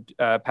pretty good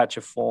patch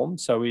of form,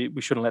 so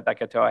we shouldn't let that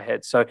get to our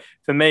heads. So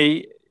for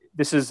me,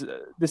 this is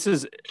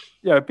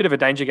a bit of a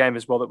danger game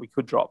as well that we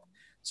could drop.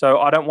 So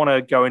I don't want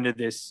to go into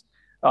this.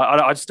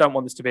 I just don't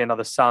want this to be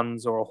another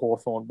Suns or a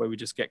Hawthorn where we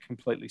just get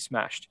completely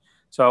smashed.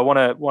 So I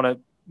want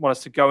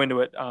us to go into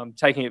it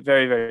taking it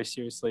very, very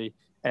seriously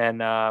and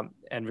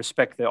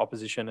respect the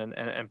opposition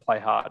and play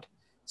hard.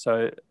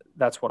 So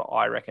that's what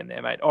I reckon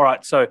there, mate. All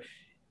right. So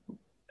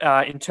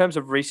in terms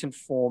of recent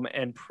form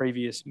and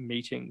previous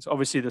meetings,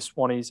 obviously the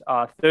Swannies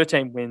are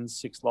 13 wins,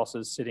 6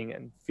 losses, sitting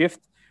in 5th.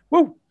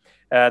 Woo!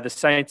 The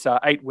Saints are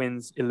 8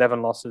 wins,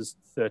 11 losses,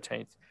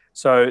 13th.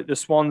 So the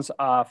Swans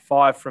are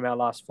 5 from our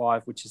last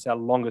 5, which is our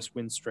longest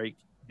win streak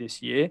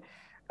this year.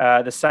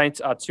 The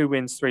Saints are 2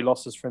 wins, 3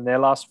 losses from their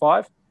last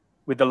 5,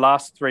 with the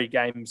last 3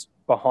 games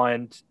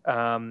behind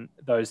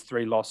those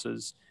 3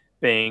 losses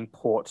being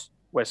Port,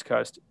 West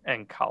Coast,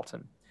 and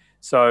Carlton.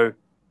 So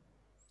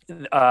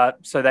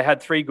they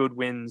had 3 good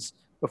wins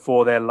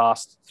before their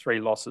last 3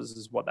 losses,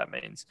 is what that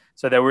means.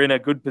 So they were in a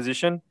good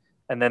position,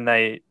 and then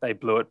they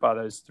blew it by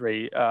those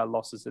 3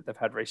 losses that they've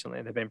had recently,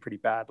 and they've been pretty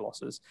bad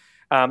losses.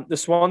 The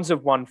Swans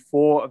have won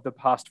 4 of the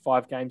past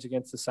 5 games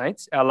against the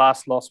Saints. Our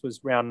last loss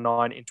was round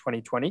 9 in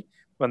 2020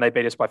 when they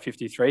beat us by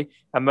 53.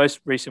 Our most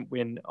recent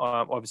win,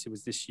 obviously,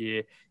 was this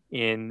year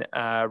in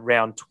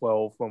round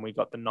 12 when we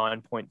got the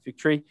 9-point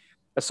victory.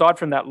 Aside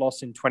from that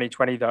loss in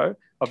 2020, though,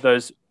 of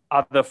those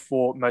other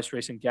 4 most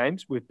recent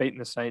games, we've beaten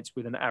the Saints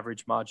with an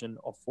average margin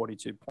of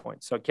 42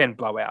 points. So it can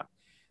blow out.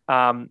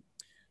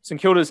 St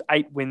Kilda's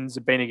 8 wins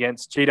have been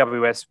against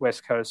GWS,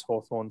 West Coast,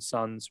 Hawthorn,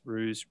 Suns,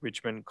 Roos,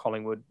 Richmond,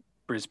 Collingwood,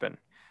 Brisbane.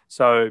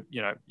 So,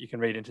 you can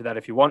read into that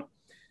if you want.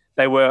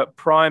 They were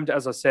primed,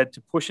 as I said,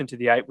 to push into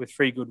the 8 with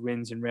 3 good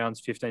wins in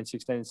rounds 15,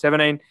 16, and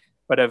 17,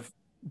 but have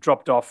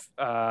dropped off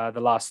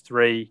the last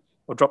 3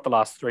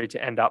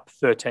 to end up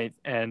 13th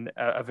and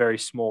a very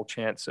small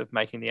chance of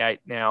making the 8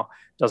 now.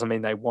 Doesn't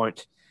mean they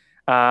won't.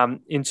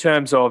 In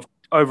terms of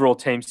overall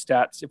team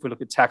stats, if we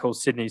look at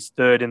tackles, Sydney's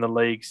 3rd in the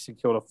league, St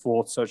Kilda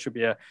 4th, so it should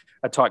be a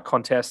tight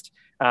contest.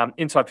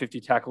 Inside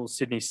 50 tackles,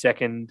 Sydney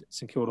 2nd,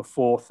 St Kilda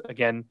 4th,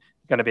 again,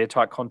 going to be a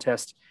tight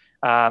contest.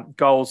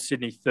 Goals,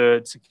 Sydney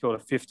 3rd, St Kilda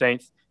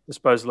 15th.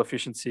 Disposal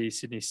efficiency,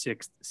 Sydney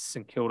 6th,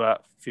 St Kilda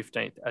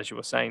 15th, as you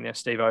were saying there,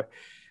 Stevo.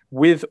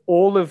 With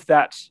all of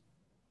that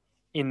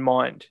in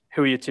mind,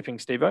 who are you tipping,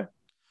 Stevo?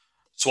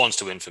 Swans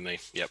to win for me,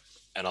 yep.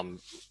 And I'm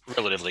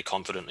relatively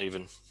confident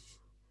even.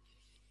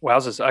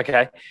 Wowzers,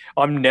 okay.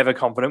 I'm never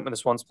confident when the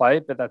Swans play,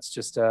 but that's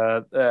just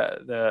the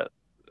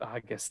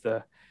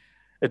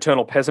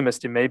eternal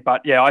pessimist in me.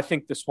 But yeah, I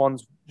think the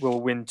Swans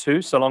will win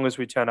too, so long as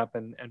we turn up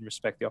and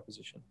respect the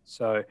opposition.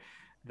 So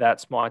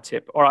that's my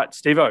tip. All right,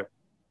 Stevo,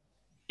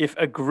 if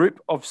a group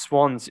of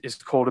Swans is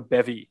called a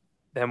bevy,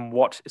 then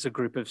what is a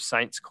group of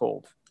Saints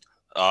called?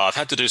 I've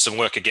had to do some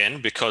work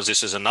again because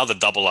this is another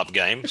double-up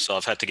game, so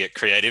I've had to get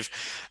creative.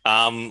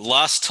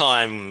 Last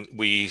time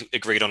we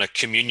agreed on a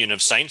communion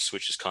of Saints,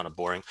 which is kind of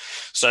boring.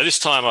 So this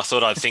time I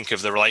thought I'd think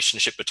of the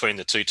relationship between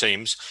the 2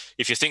 teams.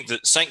 If you think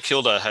that St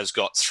Kilda has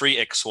got 3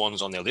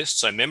 ex-Swans on their list,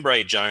 so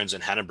Membrey, Jones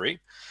and Hanbury,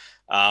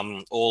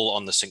 all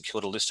on the St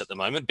Kilda list at the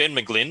moment. Ben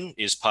McGlynn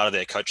is part of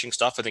their coaching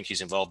staff. I think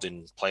he's involved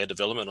in player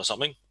development or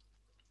something.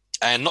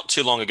 And not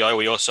too long ago,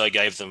 we also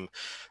gave them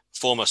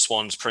former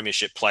Swans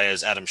premiership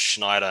players Adam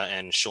Schneider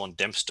and Sean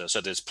Dempster.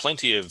 So there's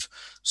plenty of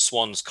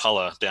Swans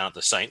colour down at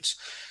the Saints.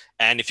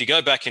 And if you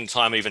go back in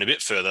time even a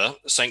bit further,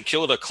 St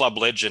Kilda club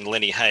legend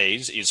Lenny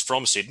Hayes is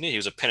from Sydney. He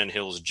was a Pennant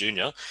Hills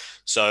junior.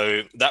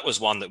 So that was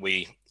one that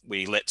we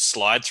let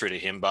slide through to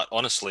him, but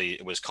honestly,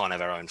 it was kind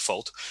of our own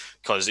fault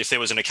because if there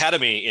was an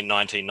academy in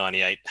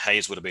 1998,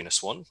 Hayes would have been a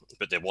Swan,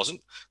 but there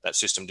wasn't. That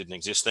system didn't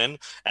exist then.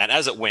 And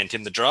as it went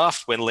in the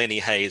draft, when Lenny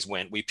Hayes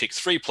went, we picked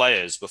 3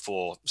 players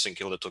before St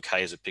Kilda took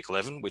Hayes at pick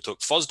 11. We took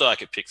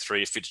Fosdyke at pick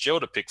 3,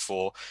 Fitzgerald at pick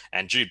 4,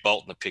 and Jude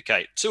Bolton at pick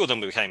 8. 2 of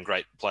them became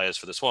great players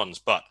for the Swans,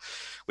 but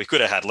we could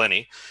have had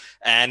Lenny.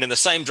 And in the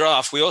same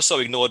draft, we also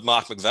ignored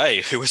Mark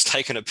McVeigh, who was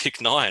taken at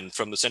pick 9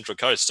 from the Central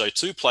Coast. So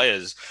 2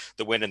 players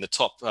that went in the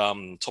top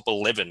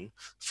 11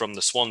 from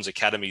the Swans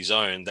Academy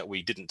zone that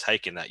we didn't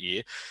take in that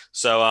year.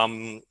 So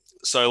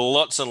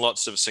lots and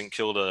lots of St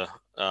Kilda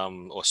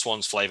or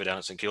Swans flavour down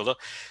at St Kilda.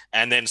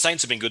 And then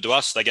Saints have been good to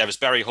us. They gave us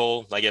Barry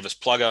Hall. They gave us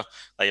Plugger.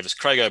 They gave us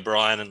Craig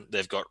O'Brien. And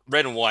they've got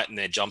red and white in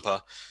their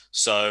jumper.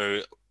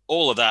 So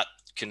all of that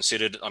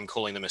considered, I'm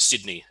calling them a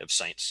Sydney of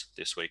Saints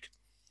this week.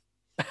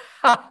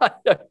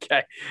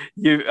 Okay.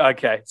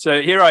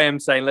 So here I am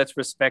saying, let's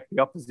respect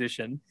the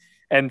opposition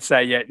and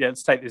say, yeah,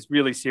 let's take this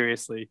really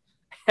seriously.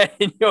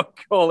 And you're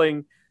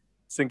calling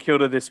St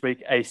Kilda this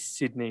week a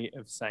Sydney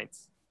of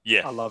Saints.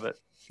 Yeah. I love it.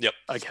 Yep.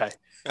 Okay.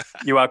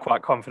 You are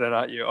quite confident,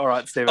 aren't you? All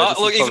right, Steve.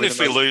 Look, even if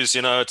we lose,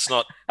 it'll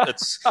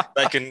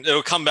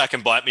come back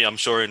and bite me, I'm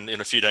sure, in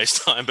a few days'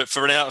 time. But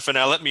for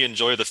now, let me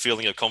enjoy the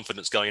feeling of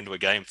confidence going into a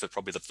game for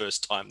probably the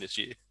first time this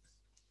year.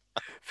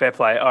 Fair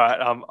play. All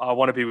right. I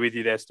want to be with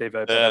you there, Steve.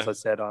 But as I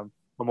said, I'm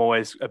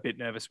always a bit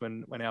nervous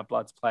when our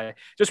Bloods play.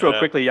 Just real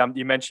quickly,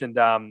 you mentioned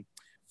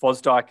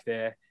Fosdyke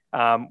there.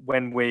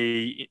 When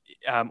we,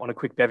 on a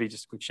quick bevy,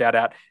 just a quick shout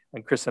out,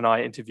 and Chris and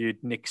I interviewed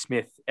Nick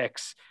Smith,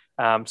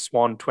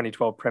 Swan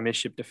 2012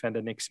 Premiership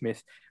defender Nick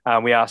Smith.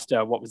 We asked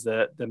what was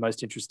the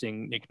most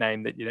interesting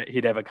nickname that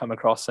he'd ever come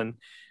across. And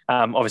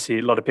obviously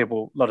a lot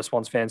of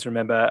Swans fans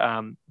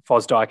remember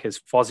Fosdyke as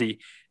Fozzie,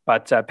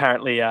 but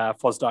apparently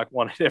Fosdyke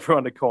wanted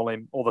everyone to call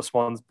him, all the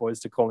Swans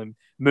boys to call him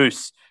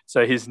Moose.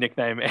 So his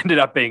nickname ended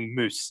up being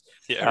Moose.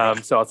 Yeah,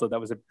 right. So I thought that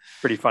was a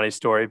pretty funny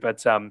story.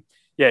 But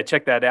yeah,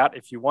 check that out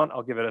if you want.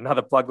 I'll give it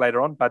another plug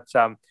later on. But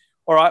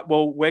all right,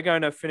 well, we're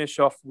going to finish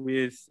off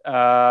with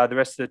the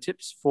rest of the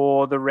tips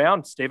for the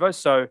round, Stevo.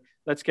 So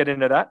let's get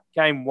into that.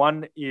 Game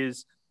 1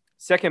 is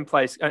second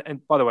place.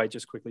 And by the way,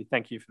 just quickly,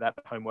 thank you for that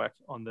homework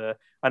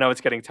I know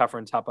it's getting tougher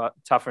and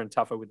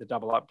tougher with the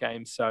double up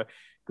games. So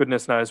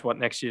goodness knows what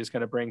next year is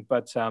going to bring.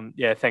 But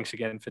yeah, thanks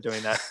again for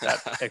doing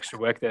that extra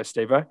work there,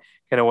 Stevo.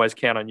 Can always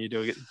count on you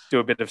to do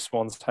a bit of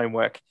Swans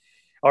homework.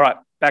 All right,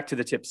 back to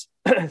the tips.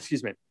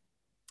 Excuse me.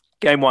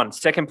 Game 1,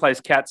 second place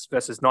Cats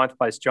versus ninth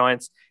place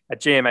Giants at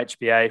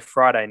GMHBA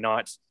Friday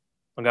night.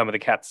 I'm going with the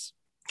Cats.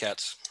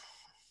 Cats.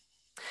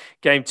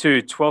 Game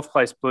 2, 12th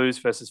place Blues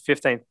versus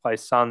 15th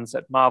place Suns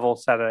at Marvel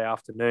Saturday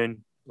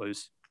afternoon.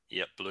 Blues.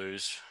 Yep,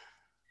 Blues.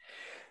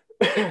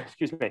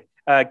 Excuse me.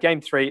 Game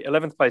 3,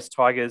 11th place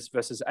Tigers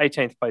versus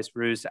 18th place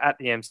Roos at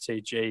the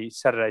MCG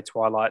Saturday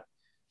twilight.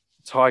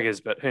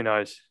 Tigers, but who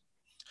knows?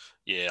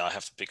 Yeah, I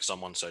have to pick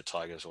someone, so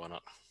Tigers, why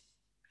not?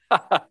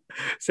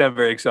 Sound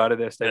very excited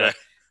there, Steve. Yeah.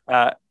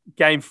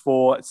 Game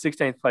 4,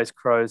 16th place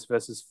Crows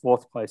versus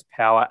 4th place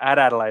Power at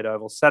Adelaide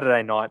Oval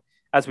Saturday night.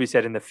 As we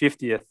said in the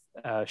 50th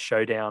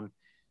showdown,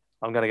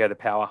 I'm going to go the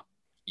Power.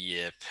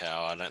 Yeah,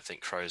 Power. I don't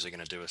think Crows are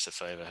going to do us a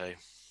favour, hey?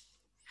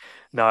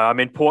 No, I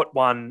mean, Port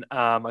won,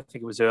 I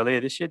think it was earlier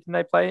this year, didn't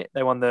they play?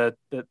 They won they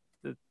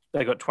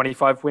got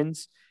 25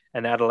 wins,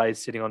 and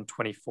Adelaide's sitting on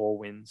 24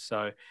 wins.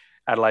 So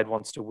Adelaide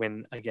wants to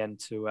win again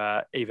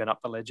to even up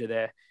the ledger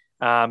there.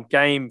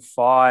 Game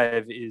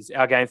 5 is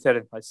our game,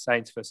 13th place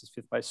Saints versus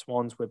 5th place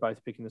Swans. We're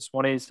both picking the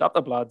Swannies, up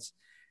the Bloods.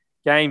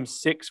 Game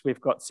 6,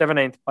 we've got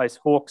 17th place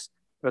Hawks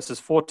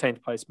versus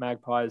 14th place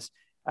Magpies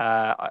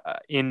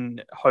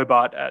in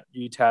Hobart at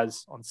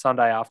UTAS on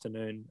Sunday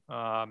afternoon.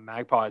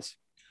 Magpies.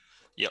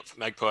 Yep,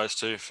 Magpies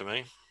too for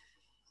me.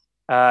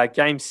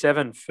 Game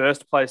 7,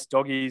 first place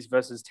Doggies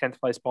versus 10th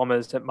place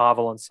Bombers at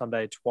Marvel on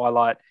Sunday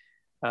twilight.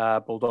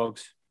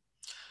 Bulldogs.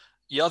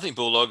 Yeah, I think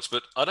Bulldogs,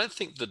 but I don't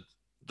think the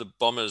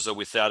Bombers are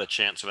without a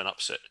chance of an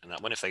upset in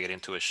that one if they get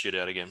into a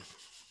shootout again.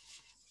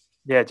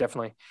 Yeah,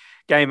 definitely.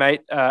 Game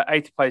 8,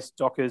 8th place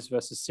Dockers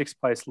versus 6th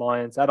place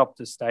Lions at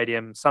Optus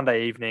Stadium,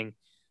 Sunday evening.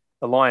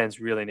 The Lions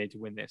really need to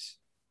win this.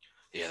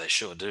 Yeah, they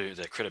sure do.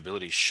 Their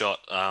credibility's shot.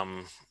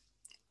 I'm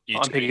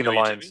picking the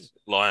Lions.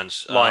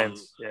 Lions.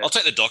 Yeah. I'll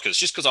take the Dockers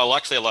just because I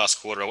liked their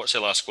last quarter. I watched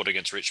their last quarter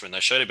against Richmond.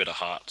 They showed a bit of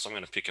heart, so I'm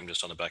going to pick them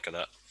just on the back of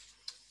that.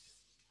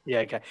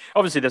 Yeah, okay.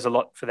 Obviously, there's a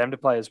lot for them to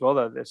play as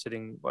well. They're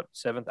sitting,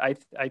 7th,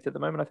 8th at the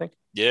moment, I think.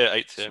 Yeah,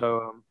 8th.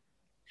 Yeah.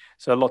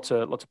 So lot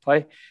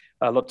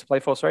to play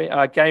for. Sorry.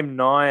 Game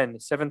 9,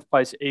 7th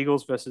place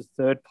Eagles versus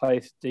third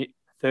placed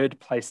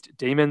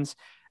Demons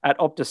at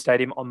Optus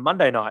Stadium on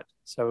Monday night.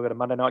 So we've got a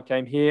Monday night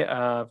game here.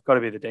 Got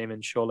to be the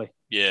Demons, surely.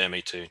 Yeah,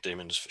 me too.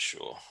 Demons for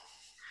sure.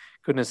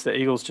 Goodness, the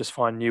Eagles just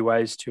find new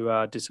ways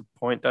to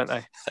disappoint, don't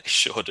they? They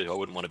sure do. I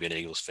wouldn't want to be an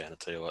Eagles fan, I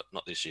tell you what.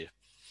 Not this year.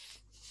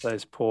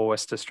 Those poor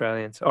West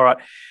Australians. All right.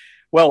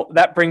 Well,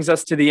 that brings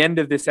us to the end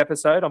of this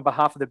episode. On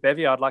behalf of the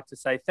Bevy, I'd like to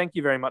say thank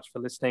you very much for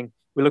listening.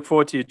 We look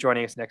forward to you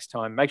joining us next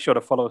time. Make sure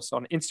to follow us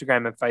on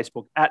Instagram and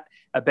Facebook at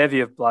A Bevy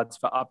of Bloods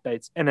for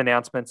updates and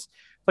announcements.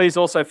 Please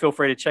also feel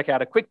free to check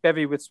out A Quick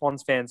Bevy with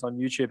Swans fans on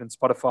YouTube and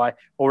Spotify,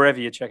 or wherever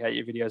you check out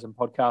your videos and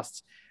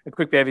podcasts. A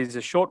Quick Bevy is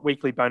a short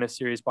weekly bonus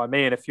series by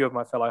me and a few of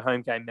my fellow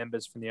home game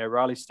members from the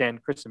O'Reilly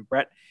stand, Chris and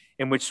Brett,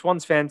 in which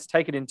Swans fans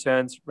take it in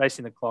turns,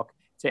 racing the clock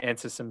to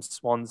answer some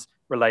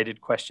Swans-related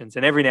questions.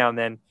 And every now and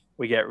then,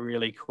 we get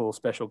really cool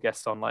special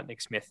guests on like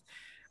Nick Smith.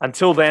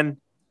 Until then,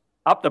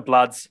 Up the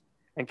Bloods.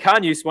 And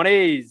can you,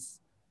 Swannies?